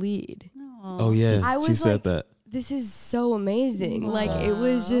seen you lead. Oh, yeah. She said that. This is so amazing. Wow. Like, it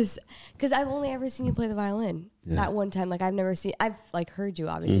was just, because I've only ever seen you play the violin that one time. Like, I've heard you,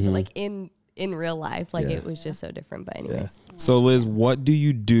 obviously, but like in real life, like it was just so different. But anyways. So Liz, what do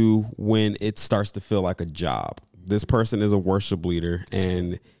you do when it starts to feel like a job? This person is a worship leader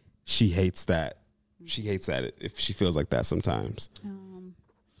and she hates that. She hates that if she feels like that sometimes.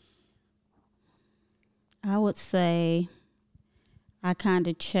 I would say I kind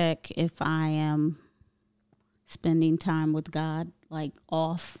of check if I am spending time with God, like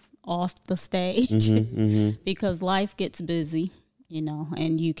off the stage, because life gets busy,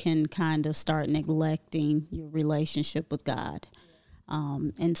 and you can kind of start neglecting your relationship with God.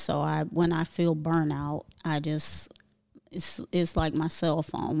 And so when I feel burnout, it's like my cell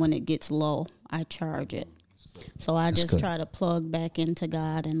phone. When it gets low, I charge it. So I just try to plug back into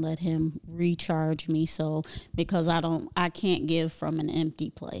God and let him recharge me. So because I can't give from an empty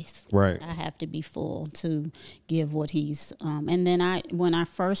place. Right. I have to be full to give what he's, and then when I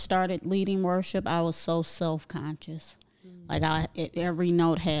first started leading worship, I was so self-conscious. Like every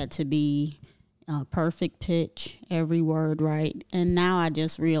note had to be perfect pitch, every word right. And now I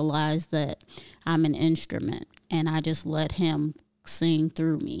just realize that I'm an instrument, and I just let him sing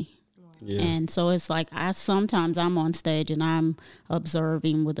through me. Yeah. And so it's like sometimes I'm on stage and I'm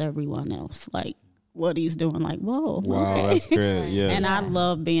observing with everyone else, like what he's doing, like, whoa. Wow, okay. That's great. Yeah. And I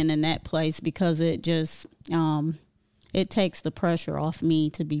love being in that place because it just it takes the pressure off me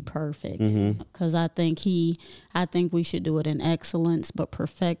to be perfect. Because I think we should do it in excellence, but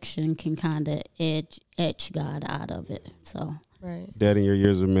perfection can kind of etch God out of it. So right. Dad, in your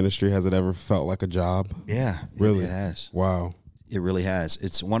years of ministry, has it ever felt like a job? Yeah, really, it has. Wow. It really has.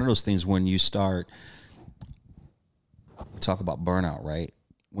 It's one of those things when you start, talk about burnout, right?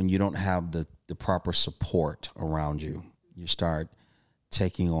 When you don't have the proper support around you, you start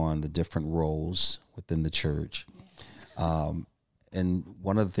taking on the different roles within the church. And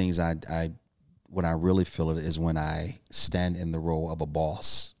one of the things when I really feel it is when I stand in the role of a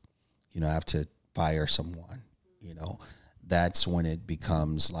boss. I have to fire someone, that's when it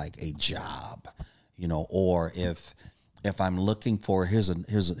becomes like a job, or if I'm looking for,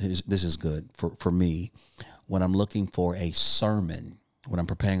 this is good for me, when I'm looking for a sermon, when I'm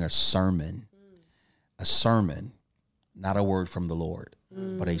preparing a sermon, not a word from the Lord,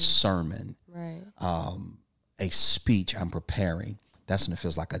 but a sermon, right. A speech I'm preparing, that's when it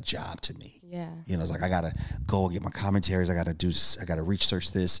feels like a job to me. Yeah. It's like I got to go get my commentaries. I got to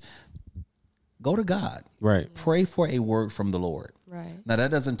research this. Go to God. Right. Pray for a word from the Lord. Right. Now,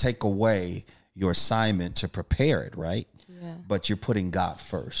 that doesn't take away your assignment to prepare it, right? Yeah. But you're putting God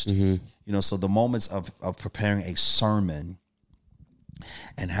first. So the moments of preparing a sermon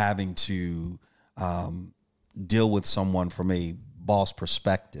and having to deal with someone from a boss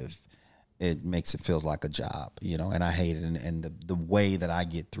perspective, it makes it feel like a job, and I hate it. And the way that I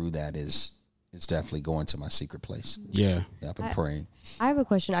get through that is definitely going to my secret place. Yeah. I've been praying. I have a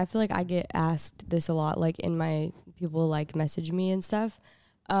question. I feel like I get asked this a lot, like in my people like message me and stuff.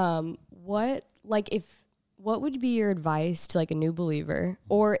 What would be your advice to like a new believer,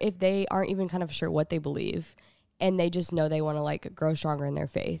 or if they aren't even kind of sure what they believe and they just know they want to like grow stronger in their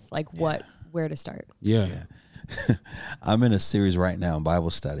faith, like where to start? Yeah. I'm in a series right now in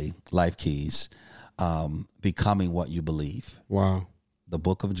Bible study, Life Keys, Becoming What You Believe. Wow. The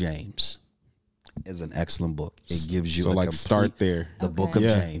book of James is an excellent book. It gives you start there. The book of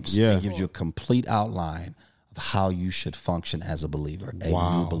James. Yeah. It gives you a complete outline of how you should function as a believer, a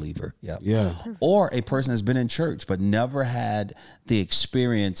new believer. Yep. Yeah. Or a person that's been in church but never had the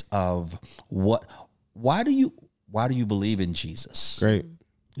experience of why do you believe in Jesus? Great.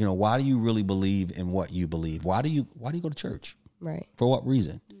 Why do you really believe in what you believe? Why do you go to church? Right. For what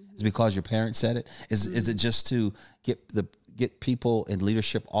reason? Is it because your parents said it? Is it just to get people in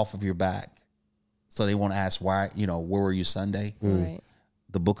leadership off of your back so they won't ask why, where were you Sunday? Right.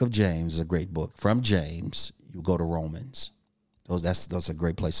 The book of James is a great book. From James, you go to Romans. That's a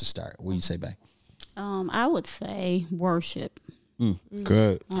great place to start. What do you say, Bay? I would say worship.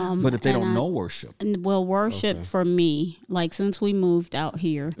 Good. But if they don't know worship. Worship for me, like since we moved out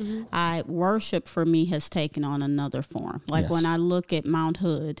here, worship for me has taken on another form. Like when I look at Mount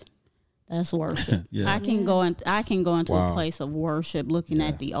Hood, that's worship. I can go into a place of worship looking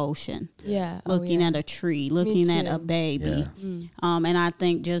at the ocean. Yeah. Looking at a tree, looking at a baby. Yeah. And I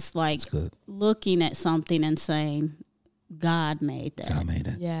think just like looking at something and saying, God made that. God made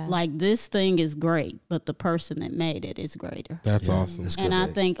it. Yeah. Like this thing is great, but the person that made it is greater. That's awesome. That's and I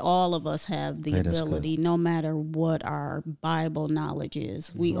think all of us have the ability, no matter what our Bible knowledge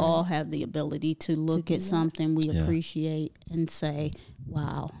is, we all have the ability to look at something we appreciate and say,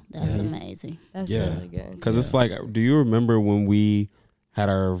 wow, that's amazing. That's really good. Because it's like, do you remember when we had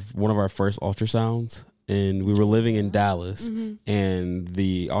one of our first ultrasounds? And we were living in Dallas, and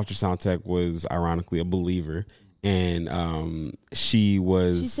the ultrasound tech was ironically a believer. And she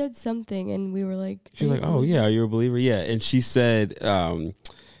said something, and we were like, she was like, oh yeah, you're a believer? Yeah. And she said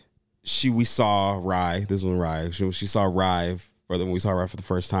we saw Rye, this one Rye, she saw Rye when we saw Rye for the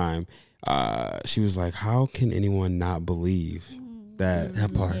first time. She was like, how can anyone not believe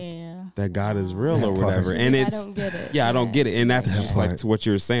that part? That God is real or whatever. And it's, I don't get it. Yeah, I don't get it. And that's just like to what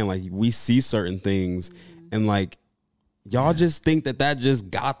you were saying, like we see certain things and like y'all just think that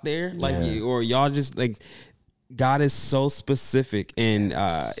just got there, like or y'all just like, God is so specific and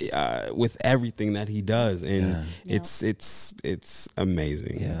with everything that he does, and it's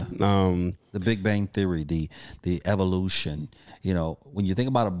amazing. Yeah. The Big Bang Theory, the evolution. When you think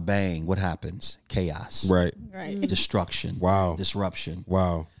about a bang, what happens? Chaos. Right. Destruction. Wow. Disruption.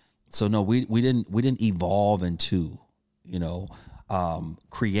 Wow. So no, we didn't evolve into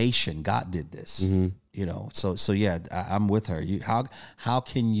creation. God did this. You know, so yeah, I'm with her. How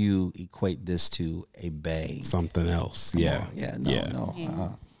can you equate this to a bae? Something else. Come yeah. on. Yeah.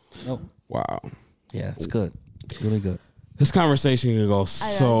 No. No. Wow. Yeah, it's good. Really good. This conversation can go I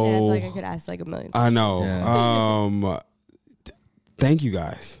feel like I could ask like a million. I know. Yeah. Thank you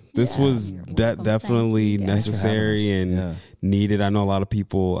guys. This was definitely necessary and needed. I know a lot of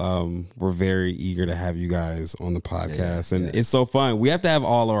people were very eager to have you guys on the podcast, and it's so fun. We have to have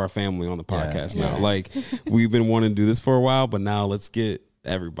all of our family on the podcast now. Like we've been wanting to do this for a while, but now let's get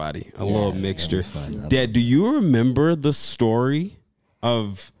everybody a little mixture. Dad, do you remember the story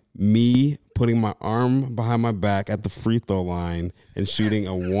of me putting my arm behind my back at the free throw line and shooting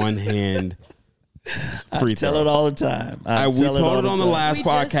a one-hand free throw? I tell it all the time. We told it on the last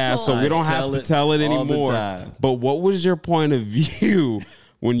podcast, so we don't have to tell it anymore. But what was your point of view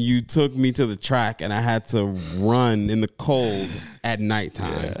when you took me to the track and I had to run in the cold at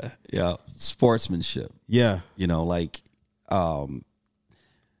nighttime? Yeah. Sportsmanship. Yeah. You know, like,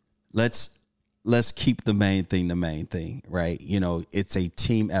 let's keep the main thing, right? You know, it's a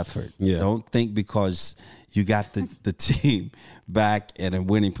team effort. Yeah. Don't think because you got the team back in a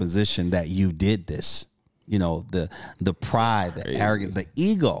winning position that you did this. You know, the pride, the arrogance, the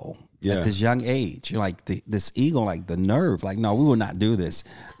ego at this young age. You're like this ego, like the nerve, like, no, we will not do this.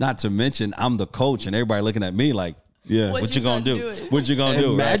 Not to mention I'm the coach and everybody looking at me like, what you gonna do? What you gonna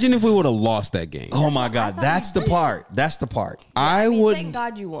do? Imagine if we would have lost that game. Oh my God, that's the part. That's the part. I would. Thank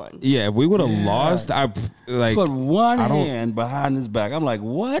God you won. Yeah, if we would have lost, I like put one hand behind his back. I'm like,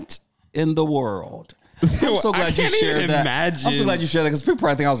 what in the world? I'm so glad you shared that. Imagine. I'm so glad you shared that because people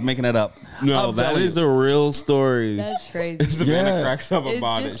probably think I was making it up. No, that is a real story. That's crazy. There's a man that cracks up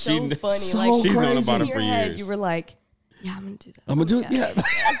about it's it. Just so funny. Like she's known about in it your for head, years. You were like, yeah, I'm gonna do that. I'm gonna do it. Yeah,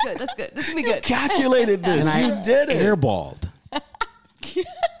 that's good. That's good. That's gonna be good. Calculated this. And you did it. Airballed.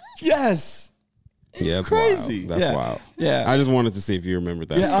 Yes. Yeah, that's crazy. Wild. That's wild. Yeah. I just wanted to see if you remembered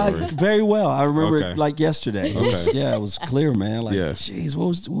that story. Very well. I remember it like yesterday. Okay. Yeah, it was clear, man. Like, geez,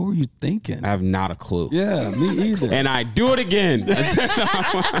 what were you thinking? I have not a clue. Yeah, me either. And I do it again.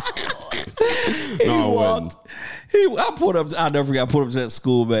 I'll never forget, I put up to that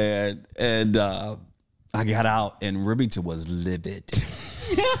school, man, and I got out, and Remington was livid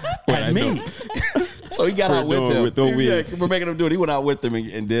at me. So he got out with him. We're making him do it. He went out with him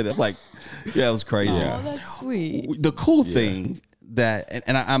and did it. I'm like, yeah, it was crazy. Oh, that's sweet. The cool thing that,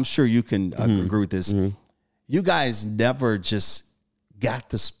 and I'm sure you can agree with this, you guys never just got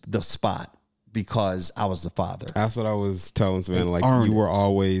the spot because I was the father. That's what I was telling Savannah. Like, you were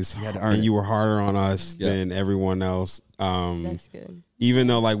always, and you were harder on us than everyone else. That's good. Even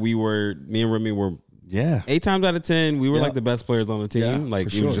though, like, me and Remy were 8 times out of 10, we were like the best players on the team.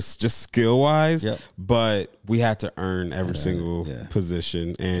 Like, it was just skill wise, but we had to earn every single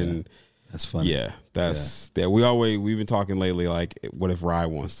position. And that's funny. Yeah, we've been talking lately. Like, what if Rye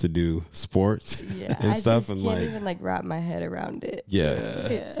wants to do sports and stuff? I and can't even like wrap my head around it. Yeah,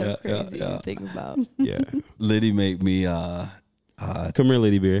 it's so crazy to think about. Yeah, Liddy made me. Come here,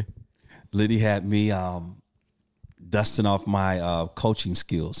 Liddy Beer. Liddy had me dusting off my coaching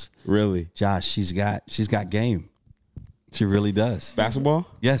skills. Really, Josh? She's got game. She really does. Basketball?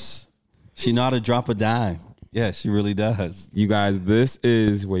 Yes, she know how to drop a dime. Yeah, she really does. You guys, this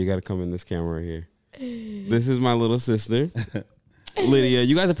is where you got to come in this camera right here. This is my little sister, Lydia.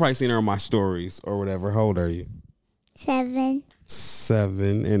 You guys have probably seen her on my stories or whatever. How old are you? 7.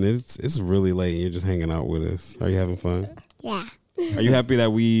 7, and it's really late. And you're just hanging out with us. Are you having fun? Yeah. Are you happy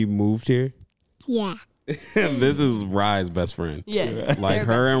that we moved here? Yeah. This is Rye's best friend. Yes. Like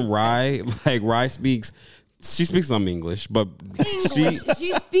her and Rye, like Rye speaks. She speaks some English, but she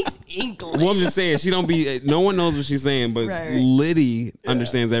speaks English. Well, I'm just saying she don't be. No one knows what she's saying, but Liddy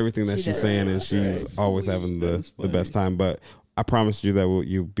understands everything that she's saying, and she's always having the best time. But I promised you that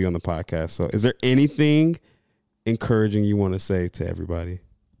you'll be on the podcast. So, is there anything encouraging you want to say to everybody?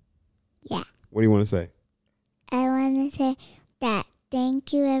 Yeah. What do you want to say? I want to say that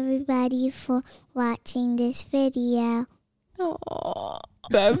thank you everybody for watching this video. Aww.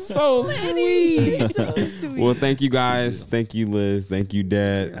 That's so sweet. Well, thank you guys. Thank you, Liz. Thank you,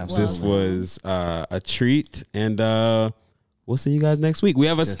 Dad. This was a treat, and we'll see you guys next week. We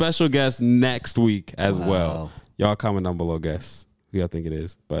have a special guest next week as well. Y'all comment down below, guess who y'all think it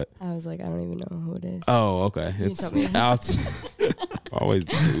is. But I was like, I don't even know who it is. Oh, okay. It's out. Always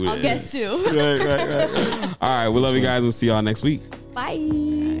do it. I'll guess too. Right. All right. We love you guys. We'll see y'all next week.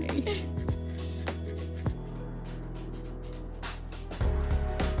 Bye.